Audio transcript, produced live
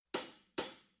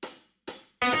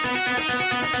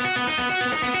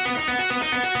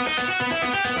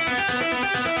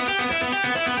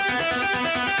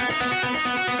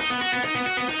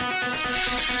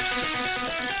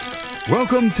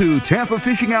Welcome to Tampa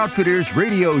Fishing Outfitters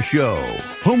radio show,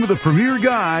 home of the premier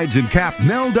guides and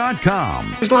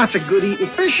capmel.com. There's lots of good eating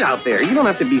fish out there. You don't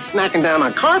have to be snacking down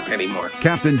on carp anymore.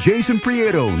 Captain Jason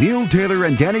Prieto, Neil Taylor,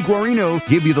 and Danny Guarino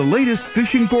give you the latest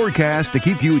fishing forecast to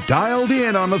keep you dialed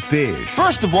in on the fish.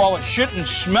 First of all, it shouldn't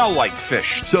smell like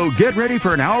fish. So get ready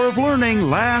for an hour of learning,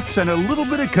 laughs, and a little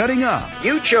bit of cutting up.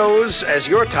 You chose as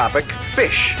your topic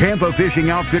fish. Tampa Fishing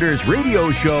Outfitters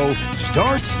radio show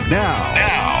starts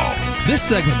now. This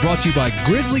segment brought to you by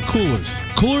Grizzly Coolers.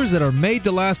 Coolers that are made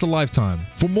to last a lifetime.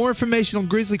 For more information on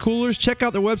Grizzly Coolers, check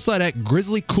out their website at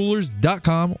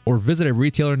grizzlycoolers.com or visit a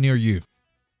retailer near you.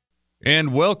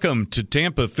 And welcome to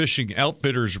Tampa Fishing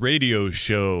Outfitters radio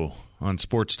show on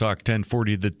Sports Talk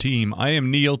 1040 The Team. I am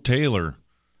Neil Taylor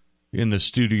in the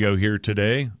studio here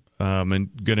today. And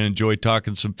going to enjoy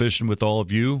talking some fishing with all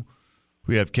of you.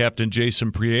 We have Captain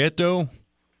Jason Prieto.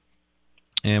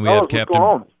 And we have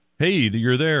Captain... Hey,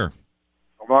 you're there.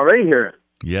 I'm already here.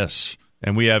 Yes.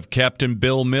 And we have Captain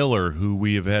Bill Miller, who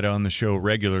we have had on the show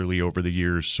regularly over the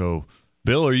years. So,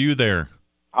 Bill, are you there?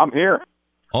 I'm here.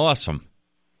 Awesome.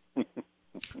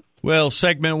 Well,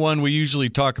 segment one, we usually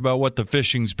talk about what the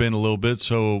fishing's been a little bit.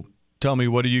 So, tell me,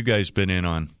 what have you guys been in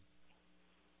on?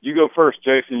 You go first,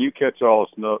 Jason. You catch all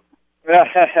the snook.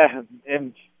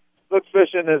 And snook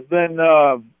fishing has been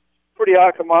pretty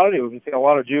high commodity. We've been seeing a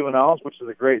lot of juveniles, which is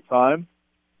a great time.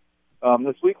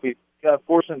 This week we got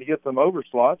fortunate to get some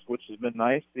overslots, which has been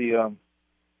nice.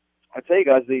 I tell you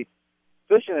guys, the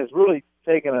fishing has really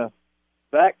taken a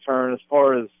back turn as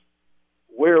far as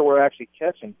where we're actually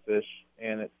catching fish.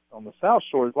 And on the South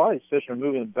Shore, a lot of these fish are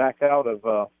moving back out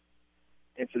of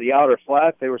into the outer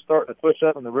flats. They were starting to push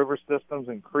up in the river systems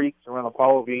and creeks around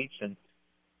Apollo Beach and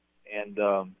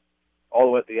all the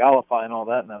way to the Alafai and all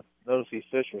that. And I notice these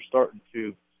fish are starting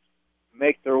to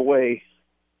make their way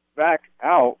back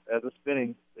out as it's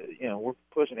spinning. We're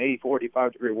pushing 84,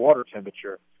 85 degree water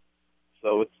temperature.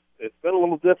 So it's been a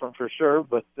little different for sure,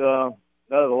 but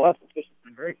nonetheless, the fishing's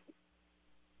been great.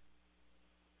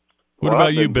 What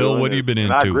about you, Bill? What have you been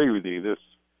into? I agree with you.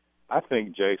 I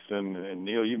think, Jason and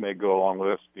Neil, you may go along with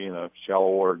us being a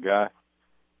shallow water guy.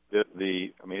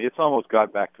 It's almost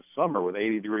got back to summer with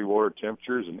 80 degree water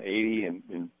temperatures and 80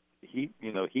 and heat,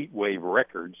 heat wave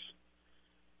records.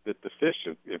 That the fish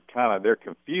they're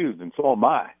confused, and so am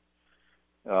I.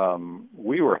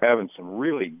 We were having some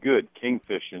really good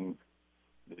kingfishing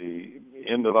the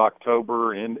end of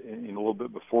October and a little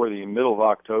bit before the middle of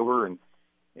October, and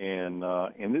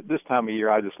this time of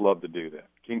year I just love to do that.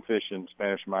 Kingfishing,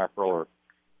 Spanish mackerel, or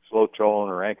slow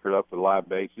trolling, or anchored up with live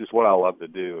baits, just what I love to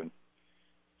do. And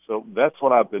so that's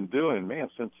what I've been doing, man,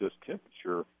 since this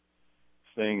temperature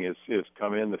thing has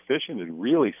come in. The fishing had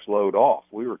really slowed off.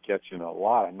 We were catching a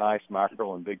lot of nice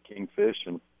mackerel and big kingfish,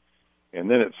 and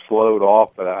then it slowed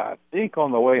off. But I think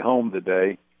on the way home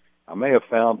today, I may have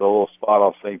found a little spot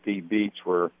off St. Pete Beach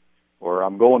where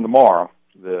I'm going tomorrow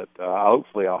that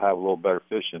hopefully I'll have a little better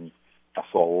fishing. I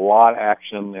saw a lot of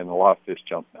action and a lot of fish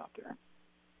jumping out there.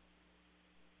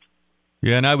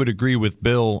 Yeah, and I would agree with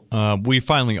Bill. We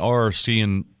finally are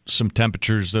seeing some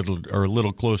temperatures that are a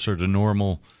little closer to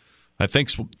normal. I think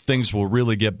things will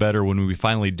really get better when we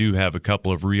finally do have a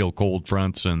couple of real cold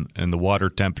fronts and the water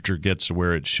temperature gets to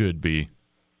where it should be.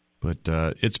 But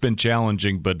it's been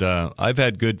challenging, but I've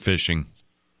had good fishing.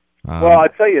 Well, I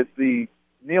tell you,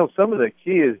 Neil, some of the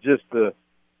key is just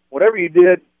whatever you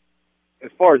did as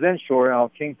far as inshore,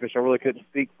 now kingfish I really couldn't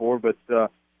speak for, but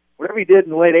whatever you did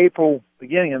in late April,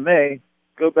 beginning of May,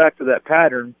 go back to that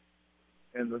pattern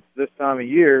in this time of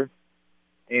year.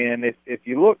 And if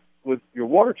you look, with your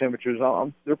water temperatures,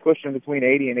 they're pushing between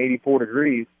 80 and 84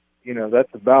 degrees. That's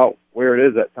about where it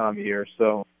is that time of year.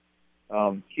 So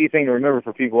key thing to remember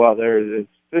for people out there is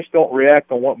fish don't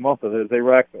react on what month it is. They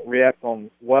react on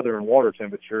weather and water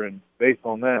temperature. And based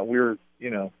on that, we're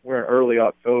in early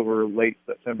October, late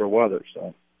September weather.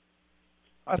 So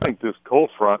I think this cold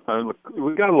front,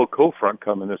 we got a little cold front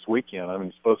coming this weekend.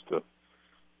 It's supposed to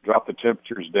drop the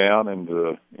temperatures down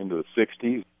into the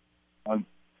 60s.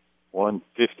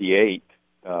 158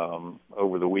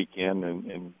 over the weekend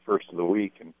and first of the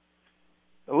week, and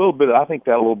a little bit. I think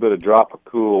that little bit of drop of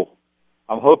cool,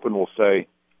 I'm hoping will say,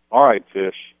 all right,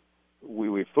 fish,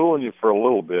 we fooling you for a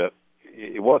little bit.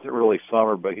 It wasn't really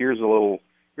summer, but here's a little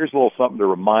something to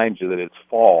remind you that it's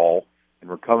fall and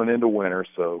we're coming into winter.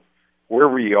 So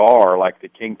wherever you are, like the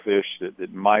kingfish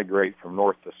that migrate from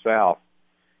north to south,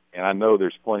 and I know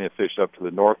there's plenty of fish up to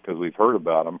the north because we've heard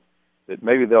about them, that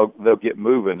maybe they'll get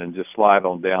moving and just slide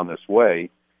on down this way.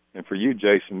 And for you,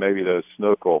 Jason, maybe those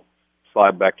snook will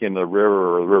slide back into the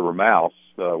river or the river mouths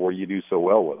where you do so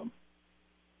well with them.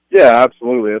 Yeah,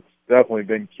 absolutely. definitely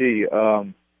been key.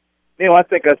 Neil, I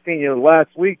think I seen you last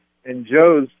week in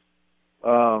Joe's.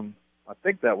 I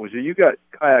think that was you. You got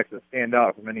kayaks that stand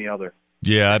out from any other.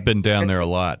 Yeah, I've been down there a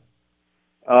lot.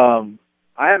 I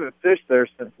haven't fished there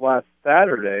since last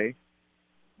Saturday,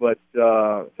 but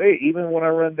even when I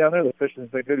run down there, the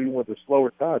fishing's been good even with the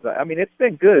slower tides. I mean, it's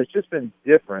been good. It's just been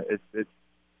different. It's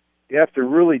you have to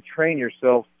really train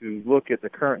yourself to look at the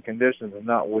current conditions and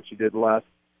not what you did last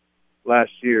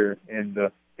year. And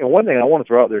one thing I want to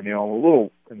throw out there, Neil, I'm a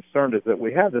little concerned is that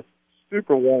we have this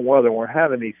super warm weather and we're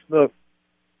having these snook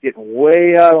getting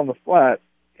way out on the flat.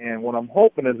 And what I'm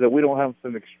hoping is that we don't have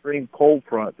some extreme cold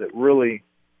front that really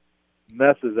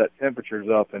messes that temperatures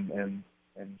up and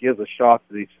gives a shock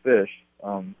to these fish.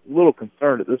 A little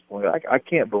concerned at this point. I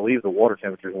can't believe the water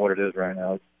temperature is what it is right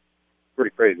now. It's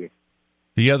pretty crazy.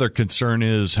 The other concern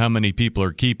is how many people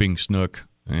are keeping snook,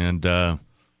 and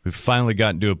we've finally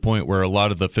gotten to a point where a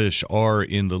lot of the fish are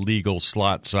in the legal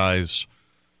slot size,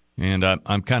 and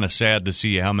I'm kind of sad to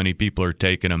see how many people are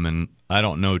taking them, and I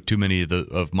don't know too many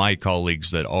of my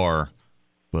colleagues that are.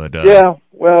 But yeah,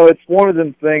 well, it's one of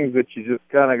them things that you just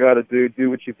kind of got to do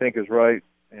what you think is right,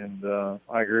 and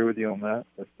I agree with you on that.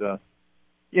 But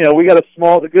we got a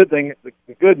small. The good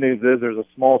news is there's a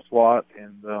small slot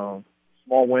and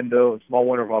small window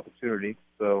of opportunity.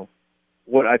 So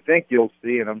what I think you'll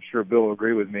see, and I'm sure Bill will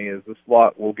agree with me, is the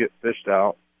slot will get fished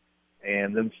out,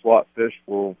 and then slot fish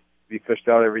will be fished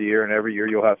out every year, and every year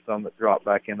you'll have some that drop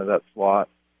back into that slot,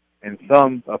 and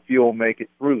a few will make it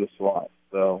through the slot.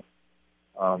 So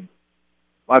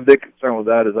my big concern with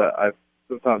that is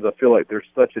sometimes I feel like there's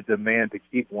such a demand to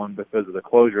keep one because of the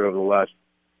closure over the last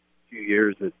few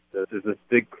years that there's this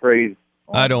big craze.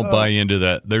 I don't buy into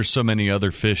that. There's so many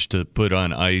other fish to put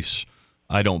on ice.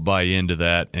 I don't buy into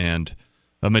that. And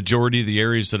a majority of the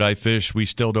areas that I fish, we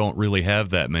still don't really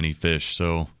have that many fish.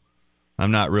 So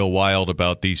I'm not real wild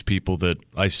about these people that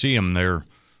I see them. They're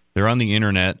on the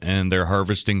internet and they're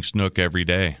harvesting snook every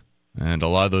day. And a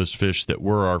lot of those fish that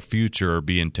were our future are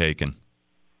being taken.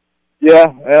 Yeah,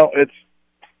 well, it's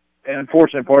an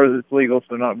unfortunate part is it's legal,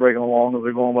 so not breaking the law. If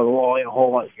they're going by the law, ain't a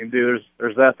whole lot you can do.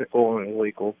 There's ethical and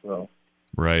illegal, so.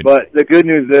 Right. But the good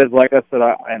news is, like I said,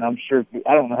 and I'm sure,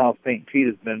 I don't know how St. Pete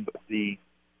has been, but the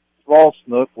small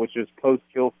snook, which is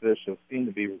post-kill fish, have seemed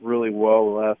to be really well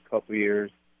the last couple of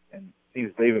years, and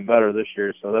seems to be even better this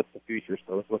year, so that's the future,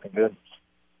 so it's looking good.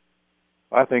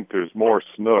 I think there's more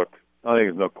snook. I think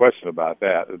there's no question about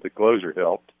that the closure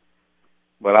helped.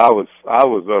 But I was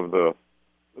of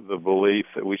the belief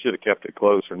that we should have kept it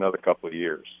closed for another couple of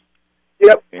years.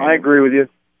 Yep, I agree with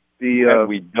you. Had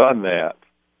we done that,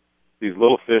 these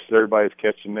little fish that everybody's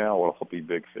catching now will all be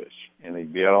big fish, and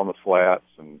they'd be out on the flats.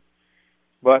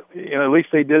 But at least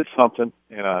they did something,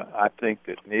 and I think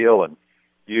that Neil and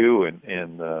you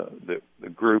and the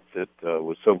group that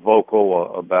was so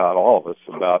vocal about all of us,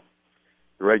 about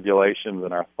the regulations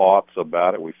and our thoughts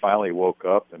about it, we finally woke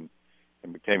up and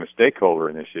became a stakeholder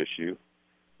in this issue,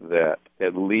 that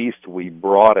at least we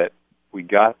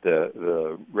got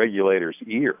the regulator's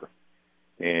ear,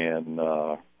 and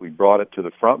we brought it to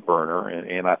the front burner,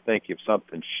 and I think if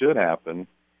something should happen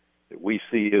that we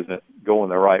see isn't going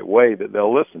the right way, that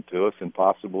they'll listen to us and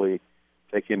possibly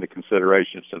take into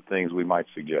consideration some things we might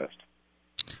suggest.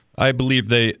 I believe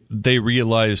they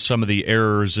realize some of the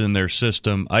errors in their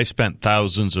system. I spent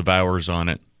thousands of hours on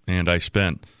it, and I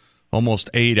spent almost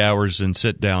 8 hours in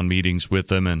sit-down meetings with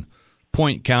them and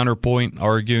point-counterpoint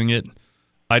arguing it.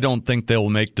 I don't think they'll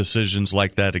make decisions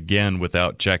like that again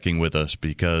without checking with us,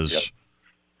 because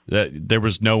there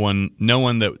was no one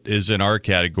that is in our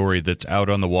category that's out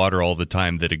on the water all the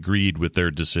time that agreed with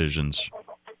their decisions.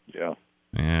 Yeah.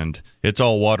 And it's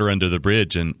all water under the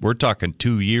bridge, and we're talking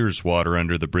 2 years water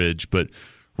under the bridge, but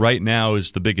right now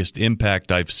is the biggest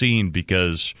impact I've seen,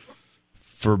 because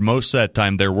for most of that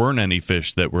time there weren't any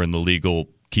fish that were in the legal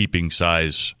keeping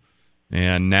size.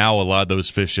 And now a lot of those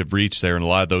fish have reached there, and a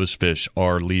lot of those fish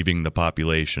are leaving the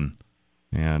population.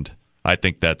 And I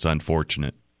think that's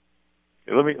unfortunate.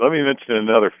 Let me mention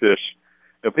another fish.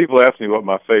 People ask me what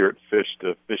my favorite fish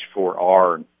to fish for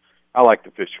are, and I like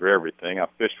to fish for everything. I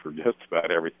fish for just about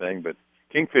everything, but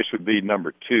kingfish would be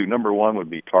number 2. Number 1 would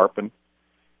be tarpon.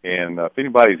 And if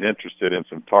anybody's interested in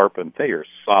some tarpon, they are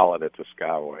solid at the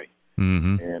Skyway.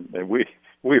 Mm-hmm. And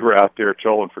we were out there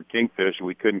trolling for kingfish, and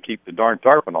we couldn't keep the darn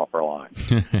tarpon off our line.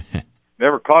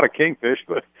 Never caught a kingfish,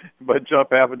 but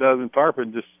jump half a dozen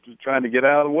tarpon just trying to get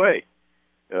out of the way.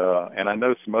 And I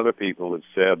know some other people have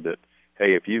said that,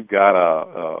 hey, if you've got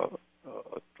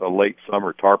a late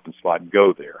summer tarpon spot,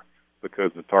 go there,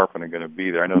 because the tarpon are going to be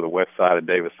there. I know the west side of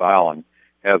Davis Island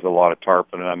has a lot of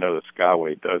tarpon, and I know the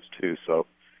Skyway does too. So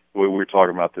we were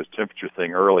talking about this temperature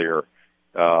thing earlier.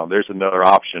 There's another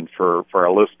option for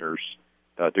our listeners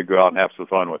to go out and have some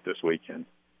fun with this weekend.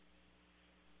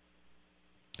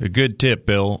 A good tip,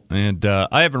 Bill. And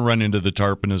I haven't run into the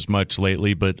tarpon as much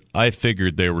lately, but I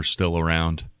figured they were still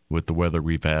around with the weather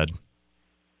we've had.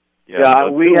 Yeah,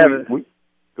 we haven't.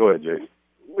 Go ahead, Jason.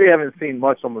 We haven't seen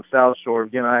much on the South Shore.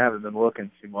 Again, I haven't been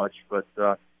looking too much, but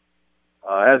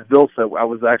as Bill said, I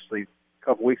was actually a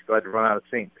couple weeks ago. I had to run out of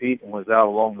St. Pete and was out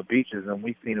along the beaches, and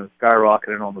we've seen them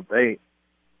skyrocketing on the bait,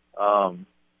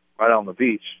 right on the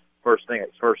beach, first thing at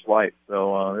first light.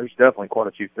 So there's definitely quite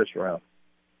a few fish around.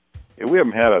 Yeah, we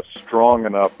haven't had a strong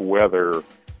enough weather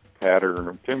pattern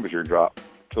or temperature drop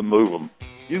to move them.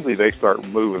 Usually they start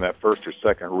moving that first or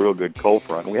second real good cold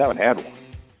front. We haven't had one.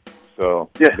 So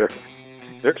yeah.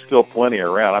 There's still plenty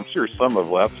around. I'm sure some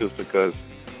have left just because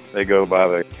they go by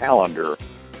the calendar.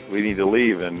 We need to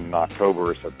leave in October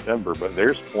or September, but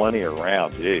there's plenty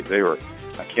around. Gee, I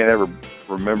can't ever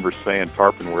remember saying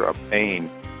tarpon were a pain.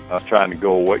 I was trying to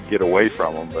get away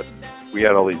from them, but we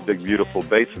had all these big, beautiful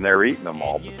baits, and they were eating them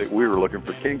all, but we were looking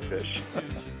for kingfish.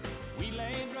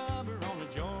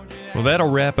 Well, that'll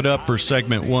wrap it up for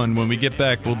segment 1. When we get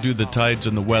back, we'll do the tides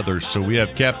and the weather. So we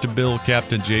have Captain Bill,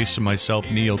 Captain Jason, myself,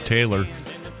 Neil Taylor.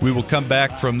 We will come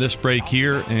back from this break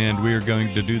here, and we are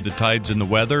going to do the tides and the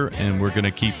weather, and we're going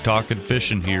to keep talking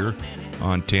fishing here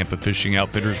on Tampa Fishing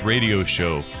Outfitters Radio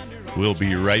Show. We'll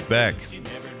be right back.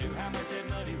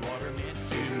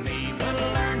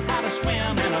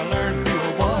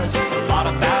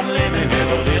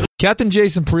 Captain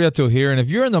Jason Prieto here, and if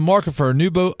you're in the market for a new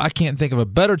boat, I can't think of a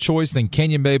better choice than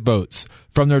Canyon Bay Boats.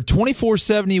 From their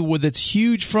 2470 with its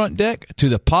huge front deck to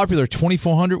the popular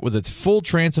 2400 with its full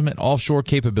transom and offshore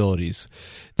capabilities,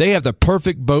 they have the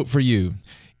perfect boat for you.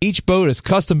 Each boat is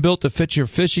custom built to fit your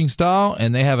fishing style,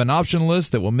 and they have an option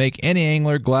list that will make any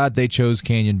angler glad they chose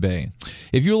Canyon Bay.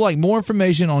 If you would like more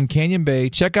information on Canyon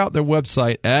Bay, check out their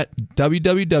website at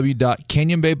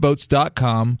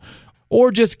www.canyonbayboats.com, or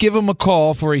just give them a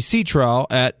call for a sea trial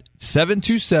at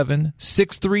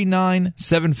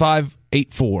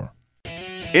 727-639-7584.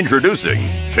 Introducing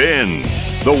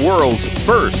Fins, the world's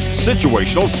first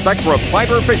situational Spectra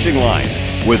fiber fishing line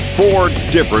with 4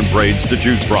 different braids to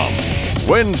choose from.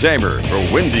 Wind tamer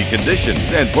for windy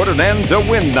conditions and put an end to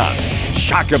wind knots.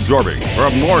 Shock absorbing for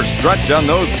more stretch on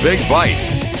those big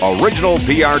bites. Original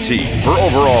PRT for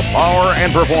overall power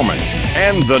and performance.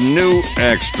 And the new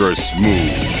Extra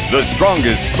Smooth, the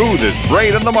strongest, smoothest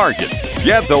braid in the market.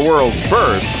 Get the world's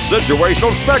first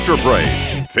situational Spectra braid.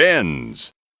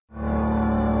 Fins.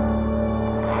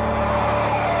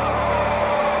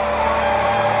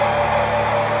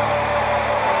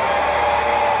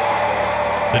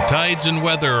 The tides and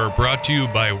weather are brought to you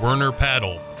by Werner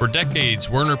Paddle. For decades,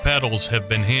 Werner paddles have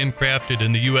been handcrafted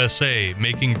in the USA,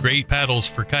 making great paddles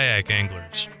for kayak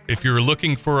anglers. If you're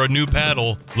looking for a new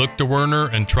paddle, look to Werner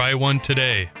and try one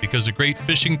today, because a great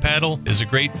fishing paddle is a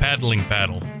great paddling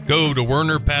paddle. Go to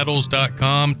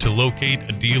wernerpaddles.com to locate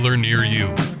a dealer near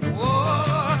you.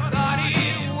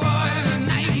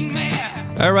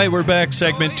 All right, we're back.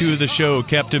 Segment 2 of the show.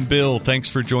 Captain Bill, thanks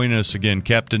for joining us again.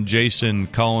 Captain Jason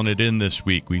calling it in this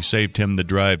week. We saved him the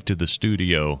drive to the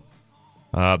studio.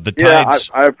 The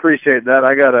tides. I appreciate that.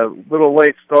 I got a little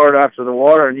late start after the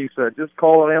water, and you said, just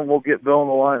call it in. We'll get Bill on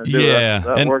the line and do it.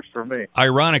 That works for me.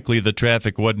 Ironically, the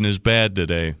traffic wasn't as bad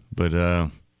today.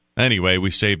 But anyway, we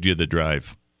saved you the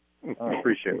drive. I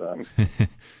appreciate that.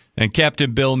 And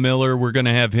Captain Bill Miller, we're going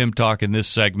to have him talk in this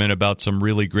segment about some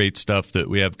really great stuff that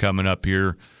we have coming up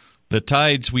here. The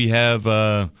tides, we have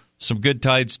some good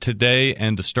tides today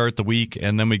and to start the week,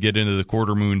 and then we get into the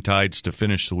quarter moon tides to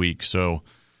finish the week. So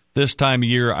this time of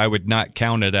year, I would not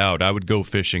count it out. I would go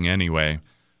fishing anyway.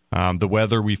 The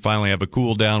weather, we finally have a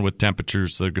cool down with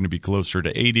temperatures that are going to be closer to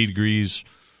 80 degrees.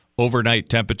 Overnight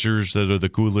temperatures that are the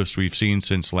coolest we've seen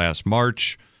since last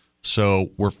March. So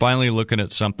we're finally looking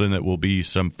at something that will be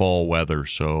some fall weather.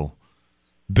 So,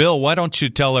 Bill, why don't you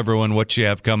tell everyone what you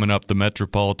have coming up, the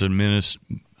Metropolitan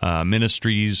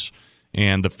Ministries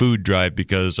and the food drive,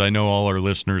 because I know all our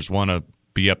listeners want to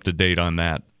be up to date on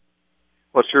that.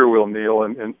 Well, sure will, Neil.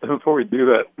 And before we do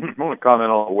that, I want to comment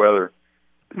on the weather.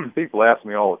 People ask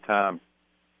me all the time,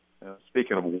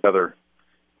 speaking of weather,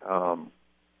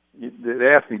 they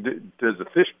ask me,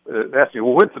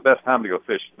 well, when's the best time to go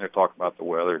fishing? They're talking about the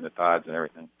weather and the tides and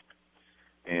everything.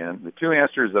 And the two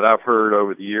answers that I've heard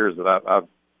over the years that I've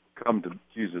come to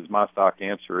use as my stock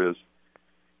answer is,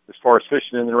 as far as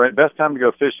fishing in the rain, best time to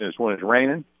go fishing is when it's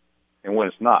raining and when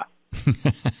it's not.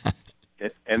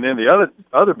 And then the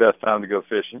other best time to go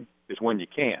fishing is when you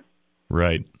can.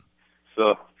 Right.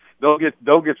 So don't get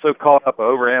so caught up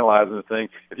overanalyzing the thing.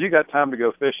 If you got time to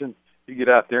go fishing, you get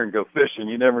out there and go fishing.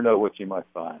 You never know what you might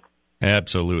find.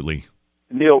 Absolutely.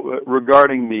 Neil,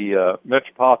 regarding the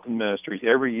Metropolitan Ministries,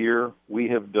 every year we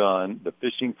have done the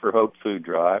Fishing for Hope food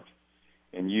drive,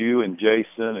 and you and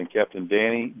Jason and Captain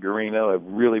Danny Garino have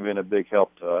really been a big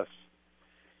help to us.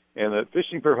 And the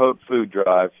Fishing for Hope food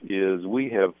drive is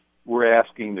we're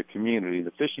asking the community,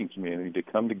 the fishing community, to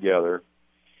come together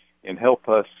and help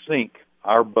us sink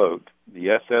our boat, the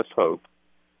SS Hope,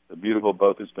 the beautiful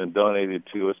boat that's been donated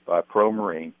to us by Pro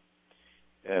Marine,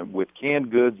 and with canned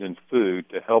goods and food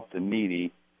to help the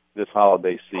needy this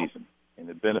holiday season. And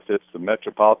it benefits the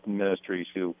Metropolitan Ministries,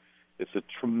 who it's a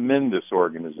tremendous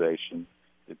organization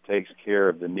that takes care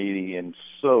of the needy in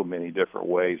so many different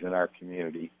ways in our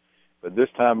community. But this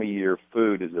time of year,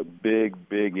 food is a big,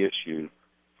 big issue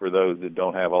for those that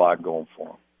don't have a lot going for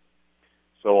them.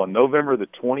 So on November the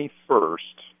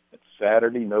 21st, it's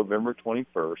Saturday, November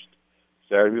 21st,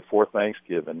 Saturday before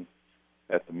Thanksgiving,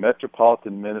 at the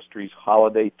Metropolitan Ministries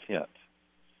Holiday Tent,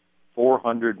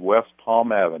 400 West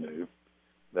Palm Avenue.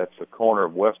 That's the corner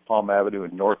of West Palm Avenue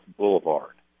and North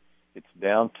Boulevard. It's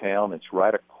downtown. It's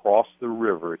right across the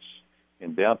river. It's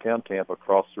in downtown Tampa,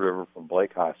 across the river from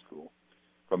Blake High School,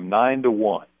 from 9 to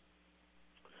 1.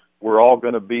 We're all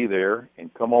going to be there,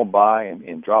 and come on by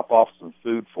and drop off some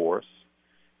food for us.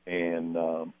 And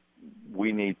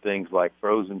we need things like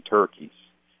frozen turkeys,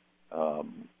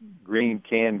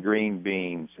 canned green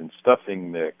beans and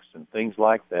stuffing mix and things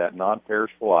like that,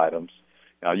 non-perishable items.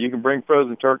 Now, you can bring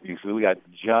frozen turkeys because we got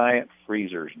giant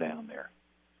freezers down there.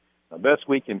 Now, best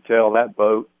we can tell, that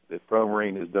boat that Pro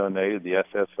Marine has donated, the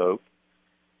SS Hope,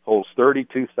 holds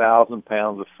 32,000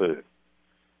 pounds of food.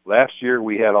 Last year,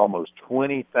 we had almost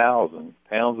 20,000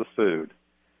 pounds of food.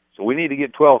 So we need to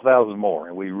get 12,000 more,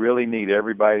 and we really need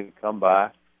everybody to come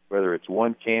by, whether it's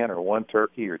one can or one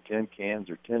turkey or 10 cans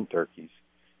or 10 turkeys.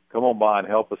 Come on by and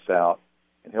help us out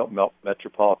and help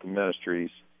Metropolitan Ministries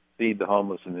feed the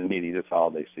homeless and the needy this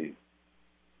holiday season.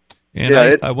 And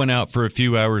I went out for a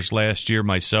few hours last year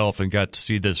myself and got to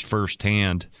see this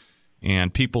firsthand,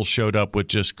 and people showed up with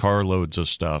just carloads of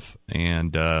stuff.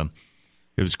 And it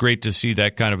was great to see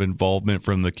that kind of involvement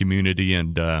from the community.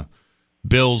 And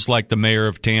Bill's like the mayor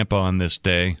of Tampa on this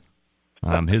day.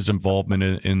 His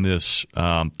involvement in this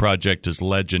project is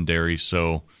legendary.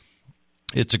 So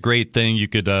it's a great thing. You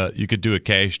could do a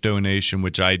cash donation,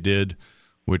 which I did,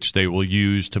 which they will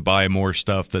use to buy more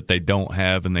stuff that they don't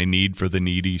have and they need for the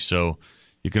needy. So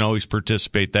you can always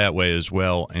participate that way as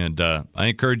well. And I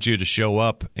encourage you to show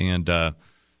up and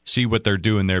see what they're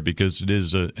doing there, because it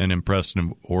is an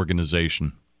impressive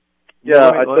organization. Yeah,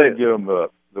 I'd say give them the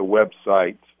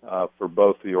website for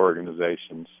both the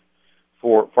organizations.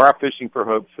 For our Fishing for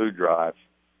Hope food drive,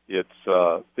 it's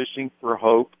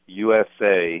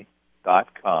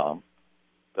fishingforhopeusa.com,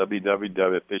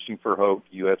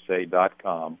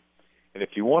 www.fishingforhopeusa.com. And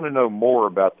if you want to know more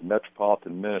about the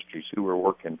Metropolitan Ministries, who we're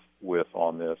working with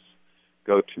on this,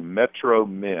 go to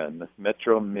metromin.org,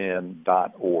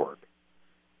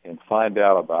 and find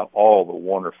out about all the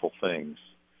wonderful things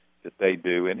that they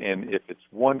do. And if it's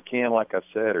one can, like I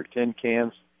said, or 10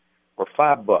 cans, or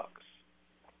 $5,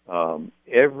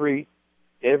 every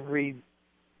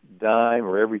dime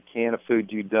or every can of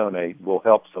food you donate will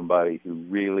help somebody who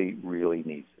really, really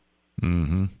needs it.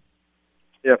 Mm-hmm.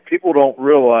 Yeah, people don't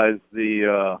realize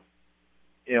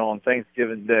on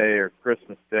Thanksgiving Day or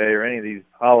Christmas Day or any of these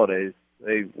holidays,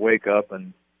 they wake up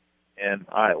and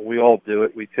we all do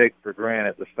it. We take for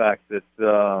granted the fact that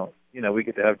we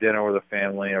get to have dinner with a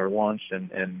family or lunch,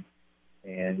 and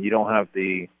you don't have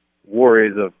the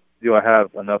worries of, do I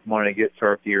have enough money to get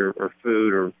turkey or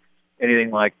food or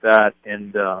anything like that?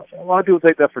 And a lot of people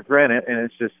take that for granted, and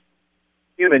it's just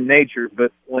human nature.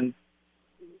 But when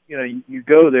you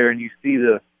go there and you see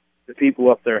the people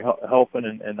up there helping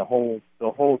and the whole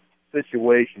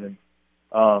situation,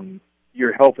 and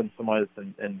you're helping somebody that's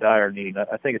in dire need.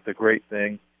 I think it's a great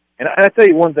thing. And I tell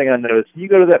you one thing I noticed: you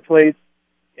go to that place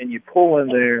and you pull in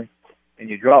there and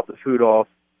you drop the food off,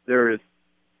 there is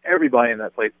everybody in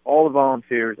that place, all the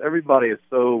volunteers, everybody is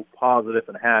so positive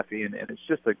and happy, and it's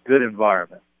just a good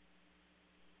environment.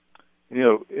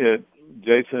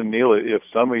 Jason and Neil, if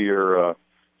some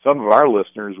of our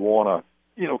listeners want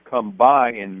to, come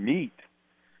by and meet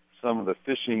some of the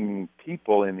fishing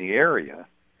people in the area,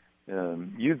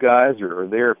 you guys are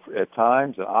there at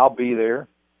times, and I'll be there.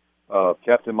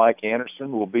 Captain Mike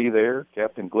Anderson will be there.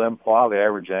 Captain Glenn Plow, the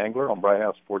Average Angler on Bright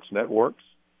House Sports Networks.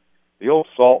 The Old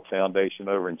Salt Foundation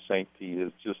over in St. Pete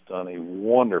has just done a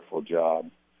wonderful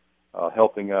job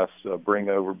helping us bring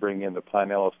in the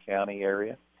Pinellas County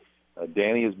area.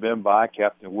 Danny has been by,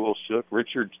 Captain Will Shook.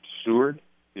 Richard Seward,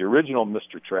 the original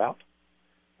Mr. Trout,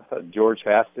 George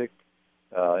Hastick,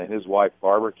 and his wife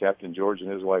Barbara, Captain George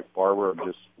and his wife Barbara are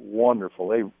just wonderful.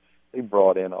 They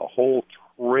brought in a whole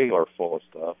trailer full of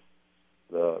stuff.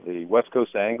 The West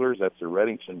Coast Anglers, that's the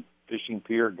Reddington Fishing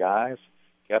Pier guys,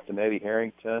 Captain Eddie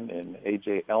Harrington and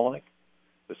A.J. Hellenick.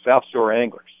 The South Shore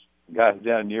Anglers, guys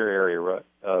down in your area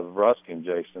of Ruskin,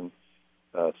 Jason,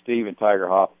 Steve and Tiger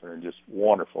Hoffman are just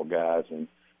wonderful guys, and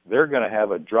they're going to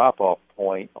have a drop-off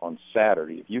point on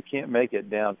Saturday. If you can't make it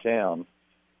downtown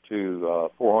to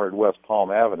 400 West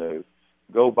Palm Avenue,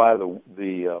 go by the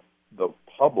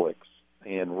Publix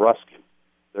in Ruskin.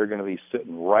 They're going to be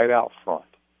sitting right out front,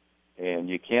 and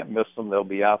you can't miss them. They'll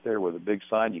be out there with a big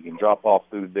sign. You can drop off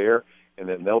food there, and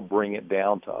then they'll bring it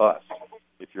down to us.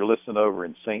 If you're listening over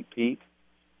in St. Pete,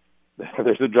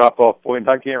 there's a drop-off point.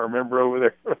 I can't remember over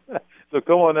there. So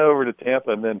come on over to Tampa,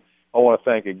 and then I want to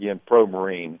thank again Pro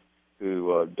Marine,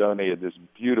 who donated this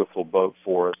beautiful boat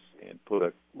for us and put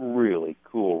a really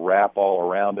cool wrap all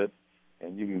around it.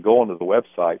 And you can go onto the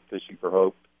website,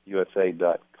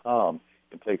 fishingforhopeusa.com,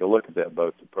 and take a look at that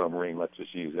boat that Pro Marine lets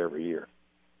us use every year.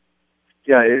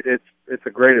 Yeah, it's a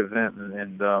great event,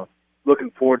 and looking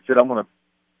forward to it.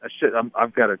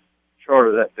 I've got a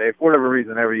charter that day. For whatever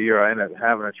reason, every year I end up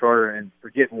having a charter and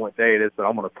forgetting what day it is, but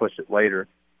I'm going to push it later.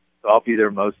 So I'll be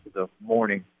there most of the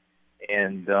morning.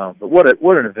 And but what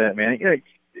an event, man! You know,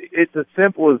 it's as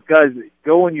simple as, guys,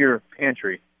 go in your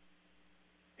pantry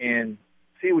and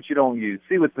see what you don't use,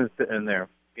 see what's been sitting in there.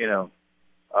 You know,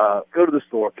 go to the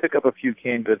store, pick up a few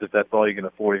canned goods if that's all you can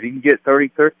afford. If you can get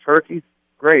 30 turkeys,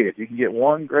 great. If you can get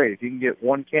one, great. If you can get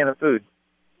one can of food,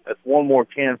 that's one more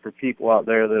can for people out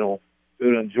there that'll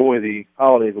enjoy the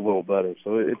holidays a little better.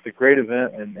 So it's a great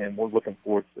event, and we're looking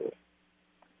forward to it.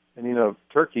 And you know,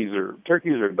 turkeys are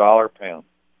 $1 a pound.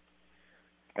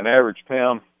 An average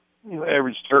pound,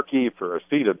 average turkey for a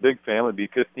feed a big family would be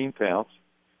 15 pounds.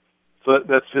 So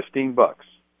that's $15.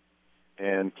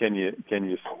 And can you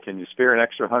spare an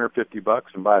extra $150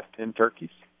 and buy 10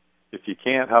 turkeys? If you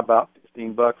can't, how about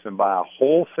 $15 and buy a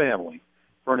whole family,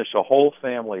 furnish a whole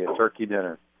family a turkey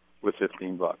dinner with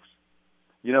 $15?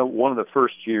 You know, one of the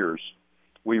first years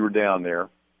we were down there,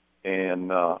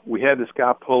 and we had this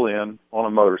guy pull in on a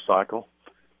motorcycle.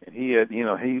 And he had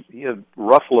a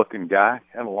rough-looking guy,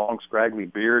 had a long, scraggly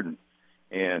beard,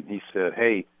 and he said,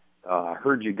 "Hey, I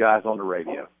heard you guys on the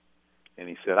radio." And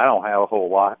he said, "I don't have a whole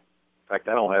lot. In fact,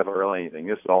 I don't have really anything.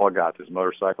 This is all I got, this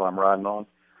motorcycle I'm riding on."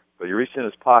 But he reached in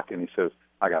his pocket and he says,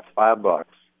 "I got $5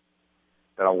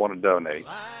 that I want to donate."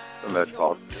 And that's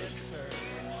called.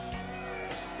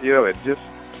 You know, it just,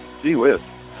 gee whiz,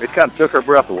 it kind of took our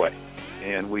breath away.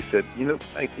 And we said, you know,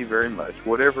 thank you very much.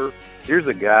 Whatever. Here's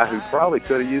a guy who probably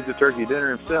could have used a turkey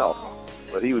dinner himself,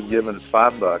 but he was giving us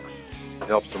 $5 to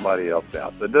help somebody else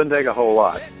out. So it doesn't take a whole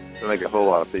lot to make a whole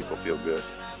lot of people feel good.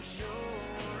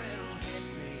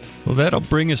 Well, that'll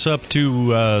bring us up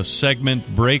to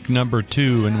segment break number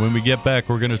 2. And when we get back,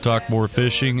 we're going to talk more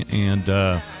fishing.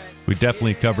 And we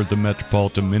definitely covered the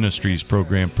Metropolitan Ministries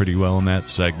program pretty well in that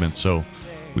segment. So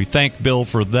we thank Bill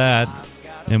for that.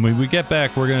 And when we get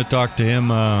back, we're going to talk to him,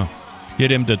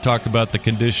 get him to talk about the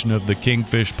condition of the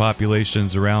kingfish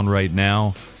populations around right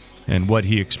now and what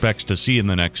he expects to see in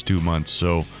the next 2 months.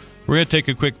 So we're going to take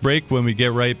a quick break. When we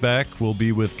get right back, we'll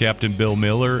be with Captain Bill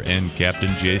Miller and Captain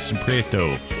Jason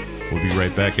Prieto. We'll be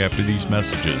right back after these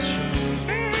messages.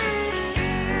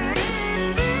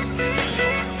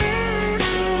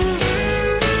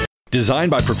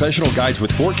 Designed by professional guides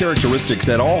with 4 characteristics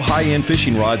that all high-end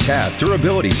fishing rods have: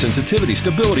 durability, sensitivity,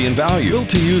 stability, and value. Built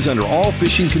to use under all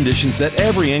fishing conditions that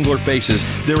every angler faces,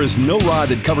 there is no rod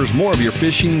that covers more of your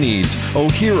fishing needs.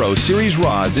 Ohiro series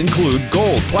rods include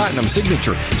gold, platinum,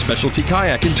 signature, specialty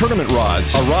kayak, and tournament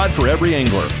rods. A rod for every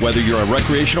angler. Whether you're a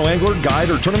recreational angler, guide,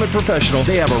 or tournament professional,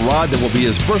 they have a rod that will be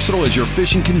as versatile as your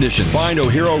fishing conditions. Find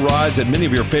Ohiro rods at many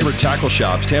of your favorite tackle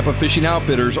shops, Tampa Fishing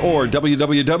Outfitters, or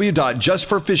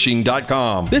www.justforfishing.com.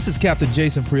 This is Captain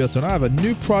Jason Prieto, and I have a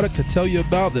new product to tell you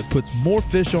about that puts more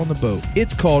fish on the boat.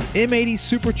 It's called M80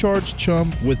 Supercharged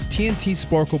Chum with TNT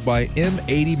Sparkle by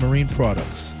M80 Marine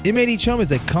Products. M80 Chum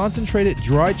is a concentrated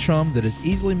dry chum that is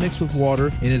easily mixed with water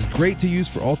and is great to use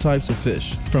for all types of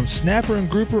fish. From snapper and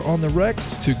grouper on the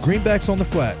wrecks to greenbacks on the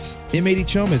flats, M80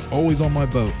 Chum is always on my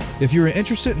boat. If you're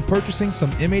interested in purchasing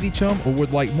some M80 Chum or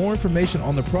would like more information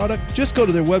on the product, just go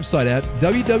to their website at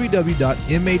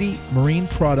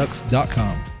www.m80marineproducts.com.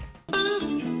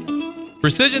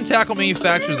 Precision Tackle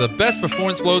manufactures the best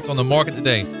performance floats on the market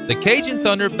today. The Cajun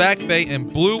Thunder, Back Bay,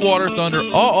 and Blue Water Thunder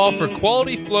all offer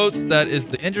quality floats that is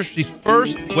the industry's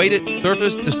first weighted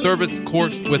surface disturbance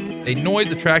corks with a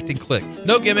noise-attracting click.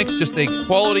 No gimmicks, just a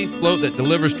quality float that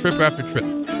delivers trip after trip.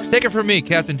 Take it from me,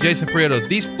 Captain Jason Prieto.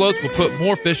 These floats will put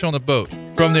more fish on the boat.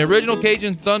 From the original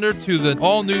Cajun Thunder to the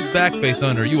all-new Back Bay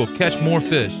Thunder, you will catch more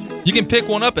fish. You can pick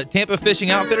one up at Tampa Fishing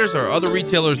Outfitters or other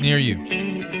retailers near you.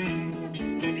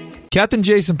 Captain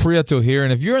Jason Prieto here,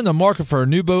 and if you're in the market for a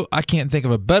new boat, I can't think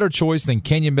of a better choice than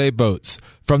Canyon Bay Boats.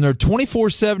 From their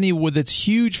 2470 with its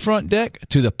huge front deck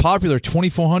to the popular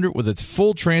 2400 with its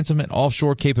full transom and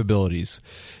offshore capabilities,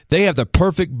 they have the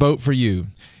perfect boat for you.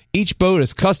 Each boat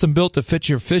is custom built to fit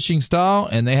your fishing style,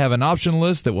 and they have an option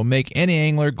list that will make any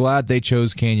angler glad they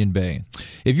chose Canyon Bay.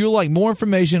 If you would like more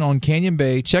information on Canyon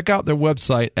Bay, check out their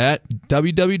website at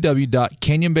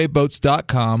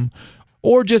www.canyonbayboats.com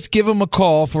or just give them a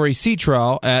call for a sea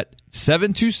trial at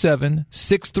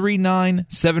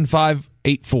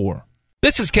 727-639-7584.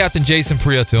 This is Captain Jason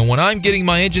Prieto, and when I'm getting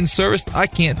my engine serviced, I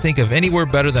can't think of anywhere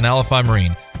better than Alify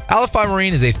Marine. Alify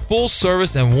Marine is a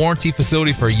full-service and warranty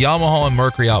facility for Yamaha and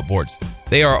Mercury outboards.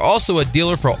 They are also a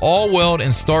dealer for all Weld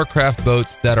and Starcraft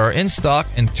boats that are in stock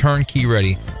and turnkey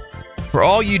ready. For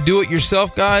all you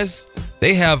do-it-yourself guys,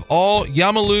 they have all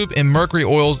Yamalube and Mercury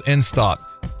oils in stock.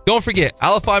 Don't forget,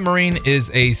 Alify Marine is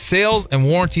a sales and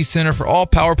warranty center for all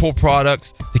PowerPole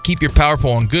products to keep your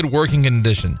PowerPole in good working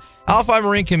condition. Alify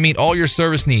Marine can meet all your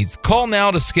service needs. Call now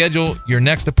to schedule your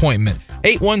next appointment.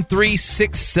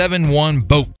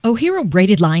 813-671-BOAT. O'Hero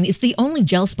Braided Line is the only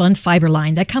gel-spun fiber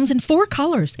line that comes in 4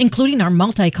 colors, including our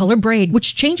multicolor braid,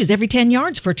 which changes every 10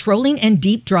 yards for trolling and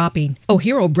deep dropping.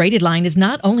 O'Hero Braided Line is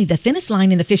not only the thinnest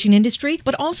line in the fishing industry,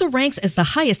 but also ranks as the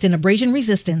highest in abrasion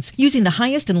resistance, using the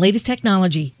highest and latest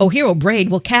technology. O'Hero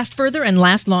Braid will cast further and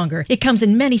last longer. It comes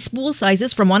in many spool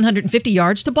sizes from 150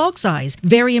 yards to bulk size.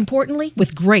 Very importantly,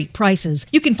 with great prices.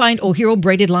 You can find O'Hero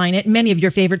Braided Line at many of your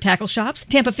favorite tackle shops,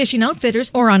 Tampa Fishing Outfitters,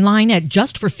 or online at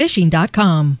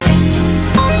justforfishing.com.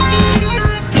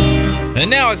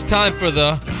 And now it's time for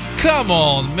the Come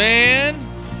On Man,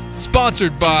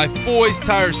 sponsored by Foy's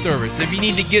Tire Service. If you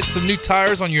need to get some new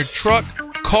tires on your truck,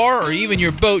 car, or even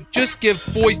your boat, just give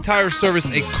Foy's Tire Service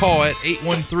a call at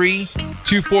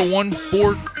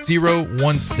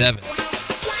 813-241-4017.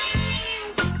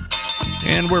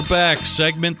 And we're back.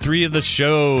 Segment 3 of the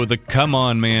show, the Come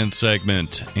On Man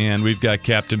segment. And we've got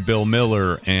Captain Bill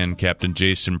Miller and Captain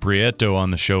Jason Prieto on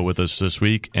the show with us this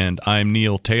week. And I'm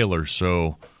Neil Taylor.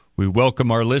 So we welcome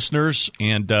our listeners.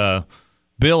 And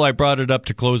Bill, I brought it up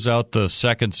to close out the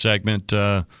second segment.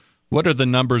 What are the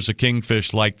numbers of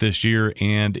kingfish like this year?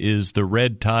 And is the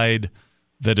red tide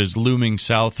that is looming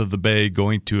south of the bay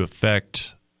going to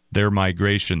affect their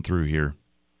migration through here?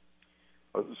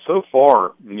 So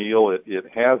far, Neil, it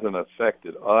hasn't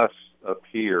affected us up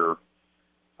here.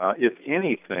 If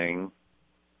anything,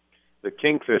 the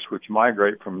kingfish, which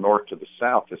migrate from north to the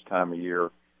south this time of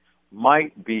year,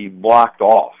 might be blocked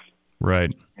off.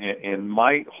 Right. And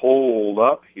might hold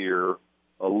up here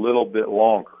a little bit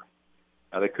longer.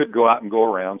 Now, they could go out and go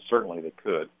around. Certainly they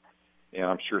could. And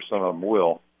I'm sure some of them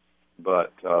will.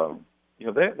 But,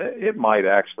 it might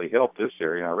actually help this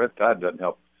area. Now, red tide doesn't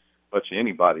help much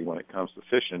anybody when it comes to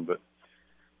fishing, but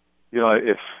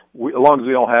as long as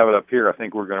we don't have it up here, I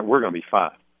think we're gonna be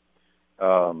fine.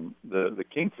 The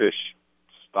kingfish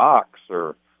stocks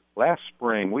are. Last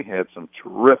spring we had some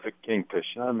terrific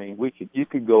kingfish. I mean, you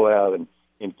could go out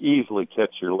and easily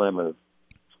catch your limit of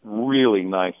really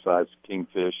nice sized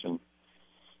kingfish. And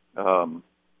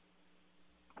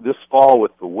this fall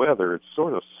with the weather, it's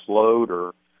sort of slowed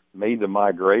or made the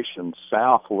migration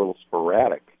south a little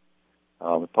sporadic.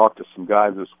 I talked to some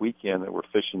guys this weekend that were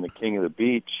fishing the King of the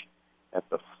Beach at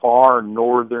the far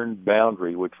northern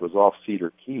boundary, which was off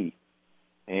Cedar Key,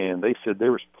 and they said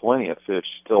there was plenty of fish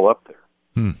still up there.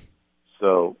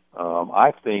 So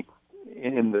I think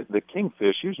in the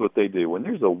kingfish, here's what they do. When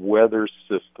there's a weather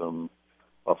system,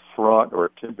 a front or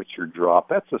a temperature drop,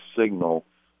 that's a signal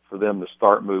for them to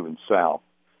start moving south.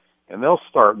 And they'll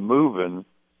start moving.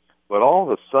 But all of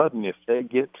a sudden, if they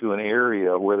get to an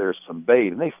area where there's some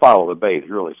bait, and they follow the bait,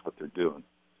 really is what they're doing.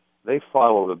 They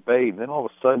follow the bait, and then all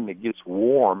of a sudden it gets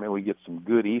warm, and we get some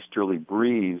good easterly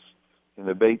breeze, and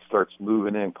the bait starts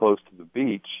moving in close to the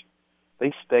beach.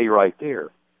 They stay right there.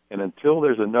 And until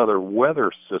there's another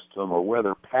weather system or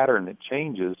weather pattern that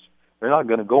changes, they're not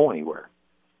going to go anywhere.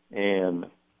 And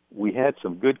we had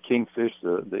some good kingfish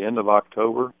the end of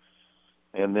October.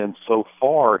 And then so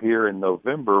far here in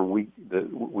November, we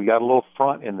got a little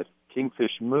front and the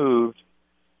kingfish moved,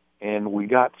 and we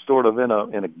got sort of in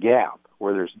a gap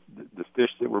where there's the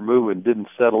fish that were moving didn't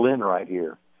settle in right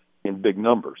here in big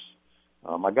numbers.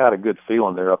 I got a good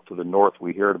feeling there up to the north.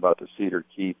 We heard about the Cedar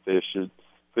Key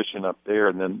fishing up there,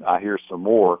 and then I hear some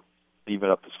more even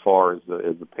up as far as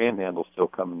the Panhandle still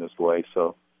coming this way.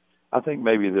 So I think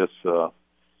maybe this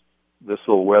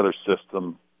little weather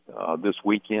system this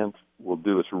weekend will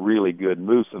do us really good,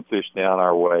 move some fish down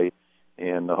our way,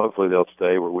 and hopefully they'll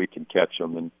stay where we can catch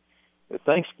them. And at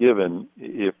Thanksgiving,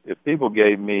 if people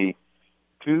gave me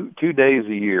two days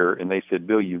a year and they said,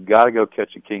 Bill, you've got to go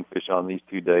catch a kingfish on these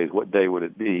 2 days, what day would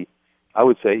it be? I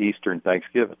would say Easter and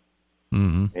Thanksgiving.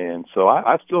 Mm-hmm. And so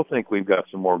I still think we've got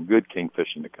some more good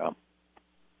kingfishing to come.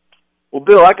 Well,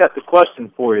 Bill, I got the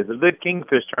question for you. The big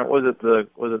kingfish tournament,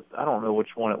 was it? I don't know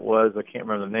which one it was. I can't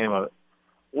remember the name of it.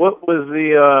 What was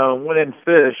the winning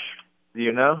fish? Do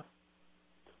you know?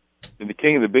 In the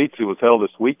King of the Beach, it was held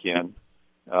this weekend,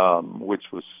 which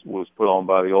was put on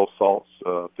by the Old Salts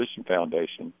Fishing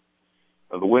Foundation.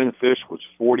 The winning fish was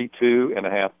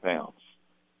 42.5 pounds.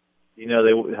 You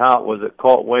know, how was it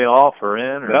caught way off or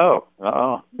in? Or?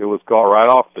 No, it was caught right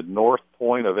off the north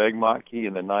point of Egmont Key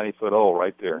in the 90-foot hole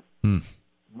right there.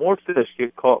 More fish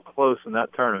get caught close in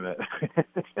that tournament.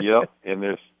 Yep, and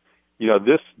there's,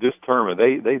 this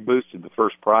tournament, they boosted the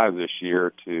first prize this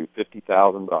year to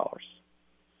 $50,000,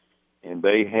 and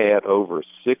they had over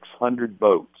 600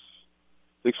 boats.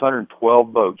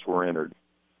 612 boats were entered.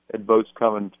 Had boats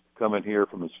coming here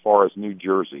from as far as New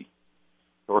Jersey,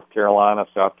 North Carolina,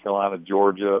 South Carolina,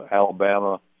 Georgia,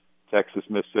 Alabama, Texas,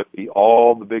 Mississippi.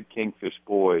 All the big kingfish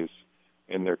boys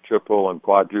in their triple and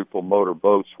quadruple motor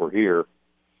boats were here.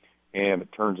 And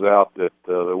it turns out that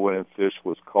the winning fish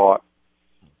was caught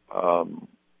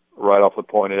right off the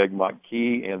point at Egmont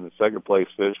Key, and the second place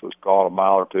fish was caught a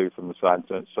mile or two from the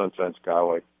Sunset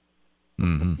Skyway.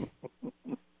 Mm-hmm.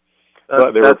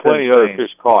 But there were plenty of other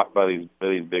fish caught by these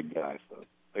big guys. So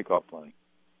they caught plenty.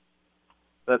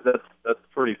 That's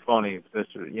pretty funny,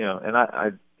 and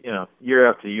I year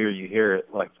after year you hear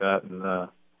it like that, and the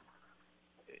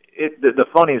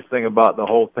funniest thing about the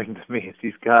whole thing to me is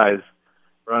these guys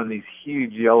running these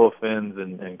huge yellowfins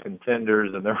and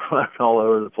contenders, and they're running all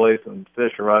over the place, and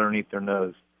fish are right underneath their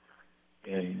nose.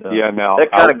 And now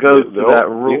that kind of goes to that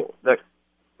rule. That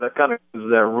kind of goes to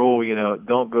that rule.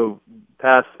 Don't go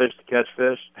past fish to catch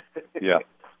fish. Yeah.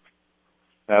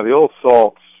 Now the Old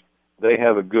Salts, they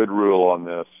have a good rule on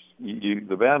this.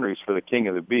 The boundaries for the King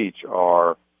of the Beach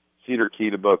are Cedar Key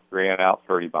to Boca Grande out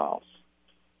 30 miles.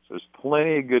 So there's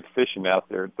plenty of good fishing out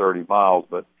there at 30 miles,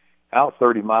 but out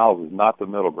 30 miles is not the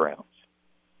middle grounds.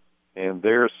 And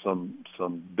there's some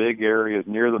big areas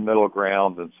near the middle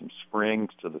grounds and some springs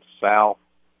to the south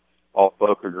off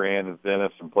Boca Grande and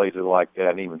Venice and places like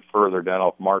that, and even further down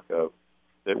off Marco,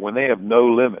 that when they have no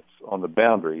limits on the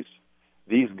boundaries,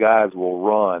 these guys will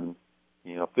run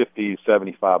 50,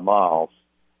 75 miles,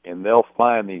 and they'll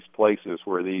find these places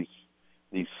where these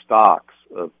stocks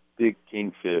of big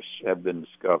kingfish have been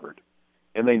discovered.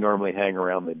 And they normally hang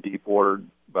around the deep water.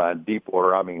 By deep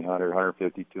water, I mean 100,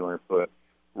 150, 200-foot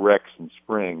wrecks and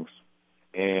springs.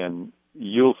 And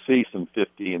you'll see some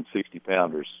 50 and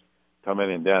 60-pounders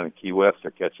coming in down in Key West.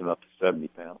 They're catching up to 70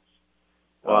 pounds.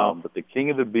 Wow. But the King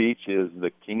of the Beach is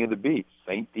the King of the Beach,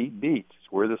 St. Pete Beach.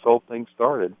 It's where this whole thing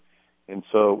started. And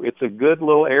so it's a good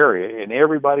little area, and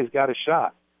everybody's got a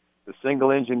shot. The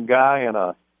single-engine guy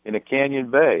in a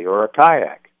canyon bay or a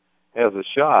kayak has a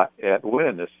shot at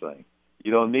winning this thing.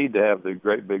 You don't need to have the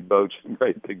great big boats and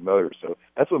great big motors. So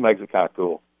that's what makes it kind of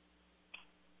cool.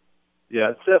 Yeah,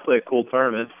 it's definitely a cool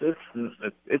tournament.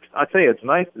 It's I tell you, it's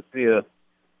nice to see a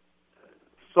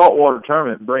saltwater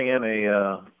tournament bring in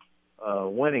a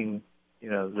winning.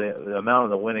 The amount of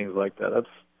the winnings like that. That's,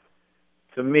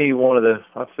 to me,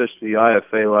 I fished the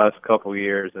IFA last couple of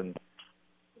years, and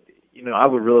I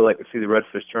would really like to see the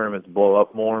redfish tournaments blow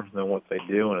up more than what they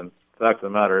do. And the fact of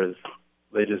the matter is,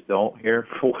 they just don't here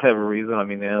for whatever reason. I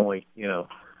mean, they only, the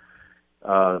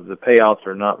payouts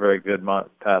are not very good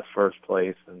past first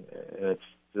place, and it's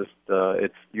just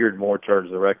it's geared more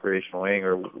towards the recreational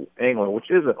angler,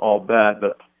 which isn't all bad,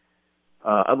 but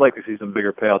I'd like to see some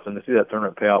bigger payouts, and to see that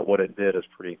tournament pay out what it did is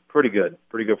pretty good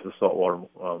for the saltwater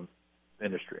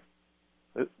industry.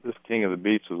 This King of the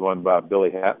Beach was won by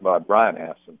Brian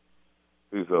Hassan,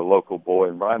 who's a local boy,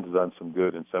 and Brian's done some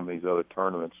good in some of these other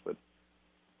tournaments, but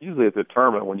usually at the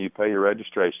tournament, when you pay your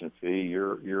registration fee,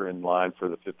 you're in line for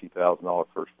the $50,000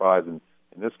 first prize in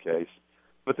this case.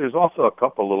 But there's also a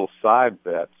couple little side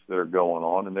bets that are going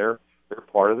on, and they're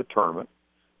part of the tournament,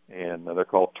 and they're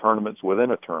called tournaments within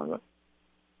a tournament.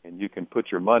 And you can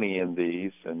put your money in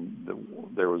these, and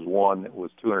there was one that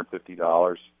was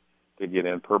 $250 to get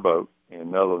in per boat, and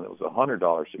another one that was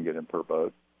 $100 to get in per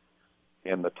boat.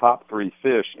 And the top 3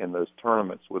 fish in those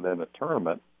tournaments within a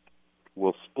tournament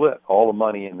will split all the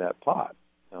money in that pot,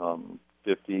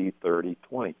 50, 30,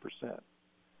 20%.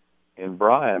 And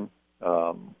Brian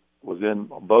was in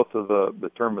both of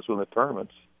the tournaments within the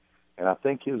tournaments, and I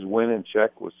think his winning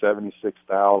check was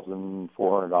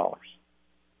 $76,400.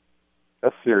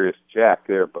 That's serious jack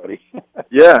there, buddy.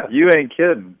 Yeah, you ain't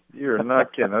kidding. You're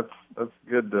not kidding. That's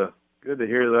good to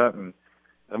hear that, and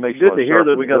that makes good to hear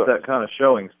that we got that kind of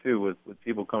showings too, with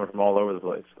people coming from all over the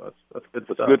place. So that's good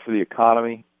stuff. It's good for the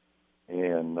economy,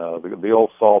 and the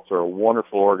Old Salts are a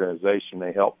wonderful organization.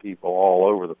 They help people all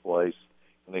over the place,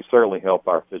 and they certainly help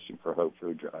our Fishing for Hope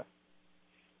food drive.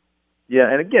 Yeah,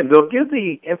 and again, Bill, give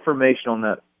the information on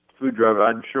that food drive.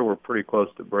 I'm sure we're pretty close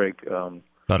to break.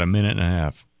 About a minute and a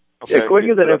half. Okay. Yeah, go ahead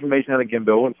and give that information out again,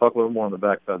 Bill. We'll talk a little more on the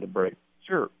backside of the break.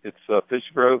 Sure. It's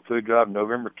Fishing for Hope food drive,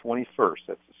 November 21st.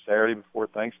 That's the Saturday before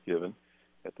Thanksgiving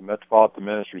at the Metropolitan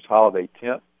Ministries Holiday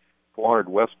Tent, 400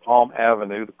 West Palm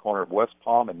Avenue, the corner of West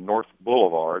Palm and North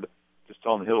Boulevard, just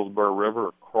on the Hillsborough River,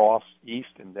 across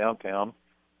east and downtown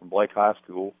from Blake High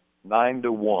School, 9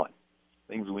 to 1.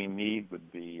 Things we need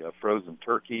would be frozen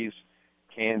turkeys,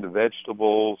 canned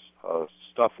vegetables,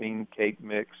 stuffing, cake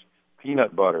mix,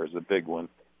 peanut butter is a big one,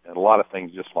 and a lot of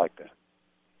things just like that.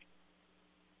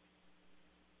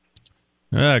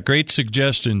 Great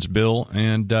suggestions, Bill.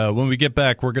 And when we get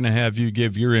back, we're going to have you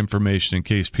give your information in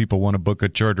case people want to book a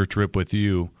charter trip with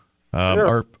you.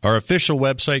 Sure. Our official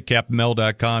website,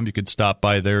 CaptainMel.com, you can stop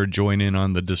by there, join in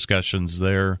on the discussions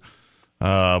there.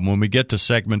 When we get to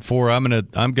segment 4,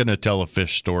 I'm gonna tell a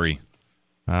fish story.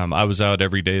 I was out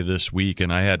every day this week,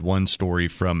 and I had one story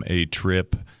from a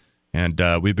trip, and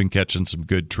we've been catching some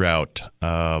good trout.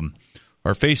 Our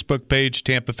Facebook page,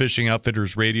 Tampa Fishing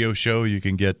Outfitters Radio Show, you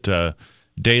can get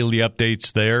daily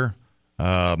updates there.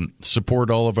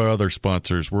 Support all of our other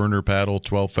sponsors, Werner Paddle,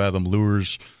 12 Fathom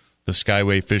Lures, the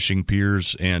Skyway Fishing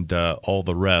Piers, and all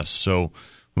the rest. So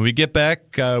when we get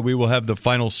back, we will have the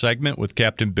final segment with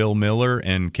Captain Bill Miller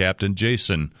and Captain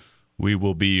Jason. We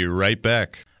will be right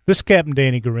back. This is Captain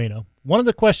Danny Garino. One of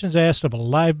the questions asked of a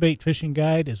live bait fishing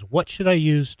guide is, what should I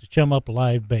use to chum up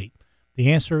live bait?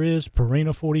 The answer is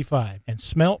Purina 45, and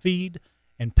Smelt Feed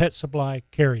and Pet Supply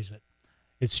carries it.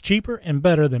 It's cheaper and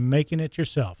better than making it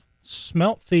yourself.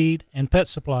 Smelt Feed and Pet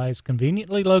Supply is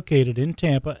conveniently located in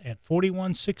Tampa at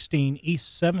 4116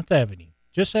 East 7th Avenue.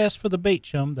 Just ask for the bait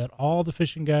chum that all the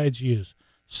fishing guides use.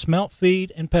 Smelt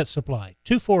Feed and Pet Supply,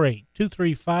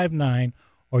 248-2359,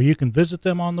 or you can visit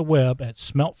them on the web at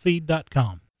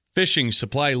smeltfeed.com. Fishing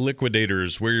Supply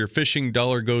Liquidators, where your fishing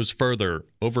dollar goes further.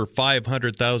 Over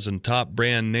 500,000 top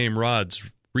brand name rods,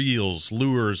 reels,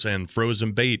 lures, and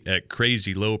frozen bait at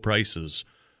crazy low prices.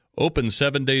 Open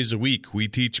 7 days a week, we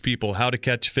teach people how to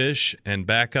catch fish and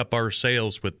back up our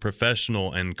sales with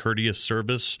professional and courteous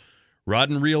service, rod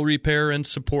and reel repair, and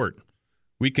support.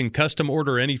 We can custom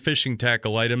order any fishing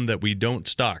tackle item that we don't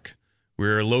stock.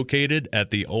 We're located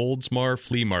at the Oldsmar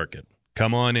Flea Market.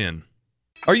 Come on in.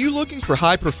 Are you looking for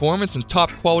high performance and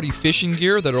top quality fishing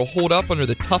gear that'll hold up under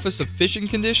the toughest of fishing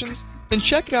conditions? Then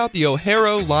check out the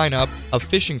O'Haro lineup of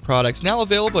fishing products now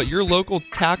available at your local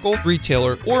tackle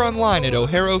retailer or online at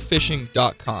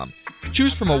oharofishing.com.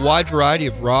 Choose from a wide variety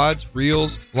of rods,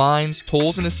 reels, lines,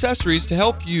 tools, and accessories to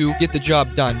help you get the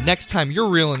job done next time you're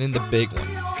reeling in the big one.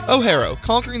 O'Haro,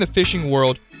 conquering the fishing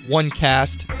world one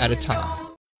cast at a time.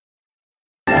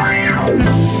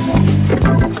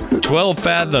 12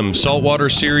 Fathom Saltwater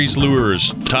Series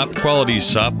Lures, top quality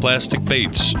soft plastic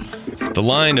baits. The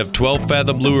line of 12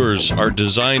 Fathom lures are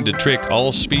designed to trick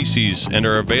all species and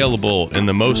are available in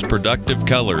the most productive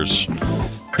colors.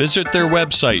 Visit their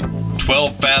website,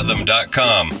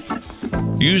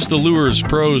 12fathom.com. Use the lures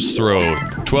pros throw,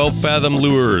 12 Fathom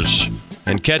Lures,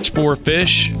 and catch more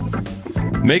fish.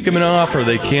 Make them an offer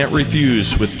they can't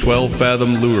refuse with 12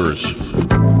 Fathom Lures.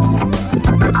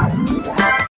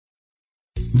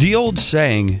 The old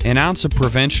saying, an ounce of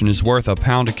prevention is worth a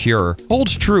pound of cure,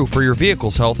 holds true for your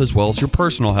vehicle's health as well as your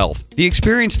personal health. The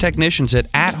experienced technicians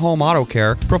at Home Auto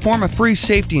Care perform a free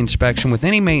safety inspection with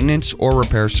any maintenance or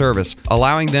repair service,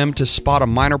 allowing them to spot a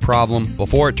minor problem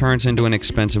before it turns into an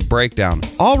expensive breakdown.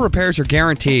 All repairs are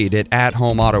guaranteed at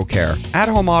Home Auto Care.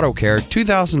 Home Auto Care,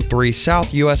 2003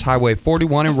 South US Highway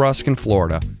 41 in Ruskin,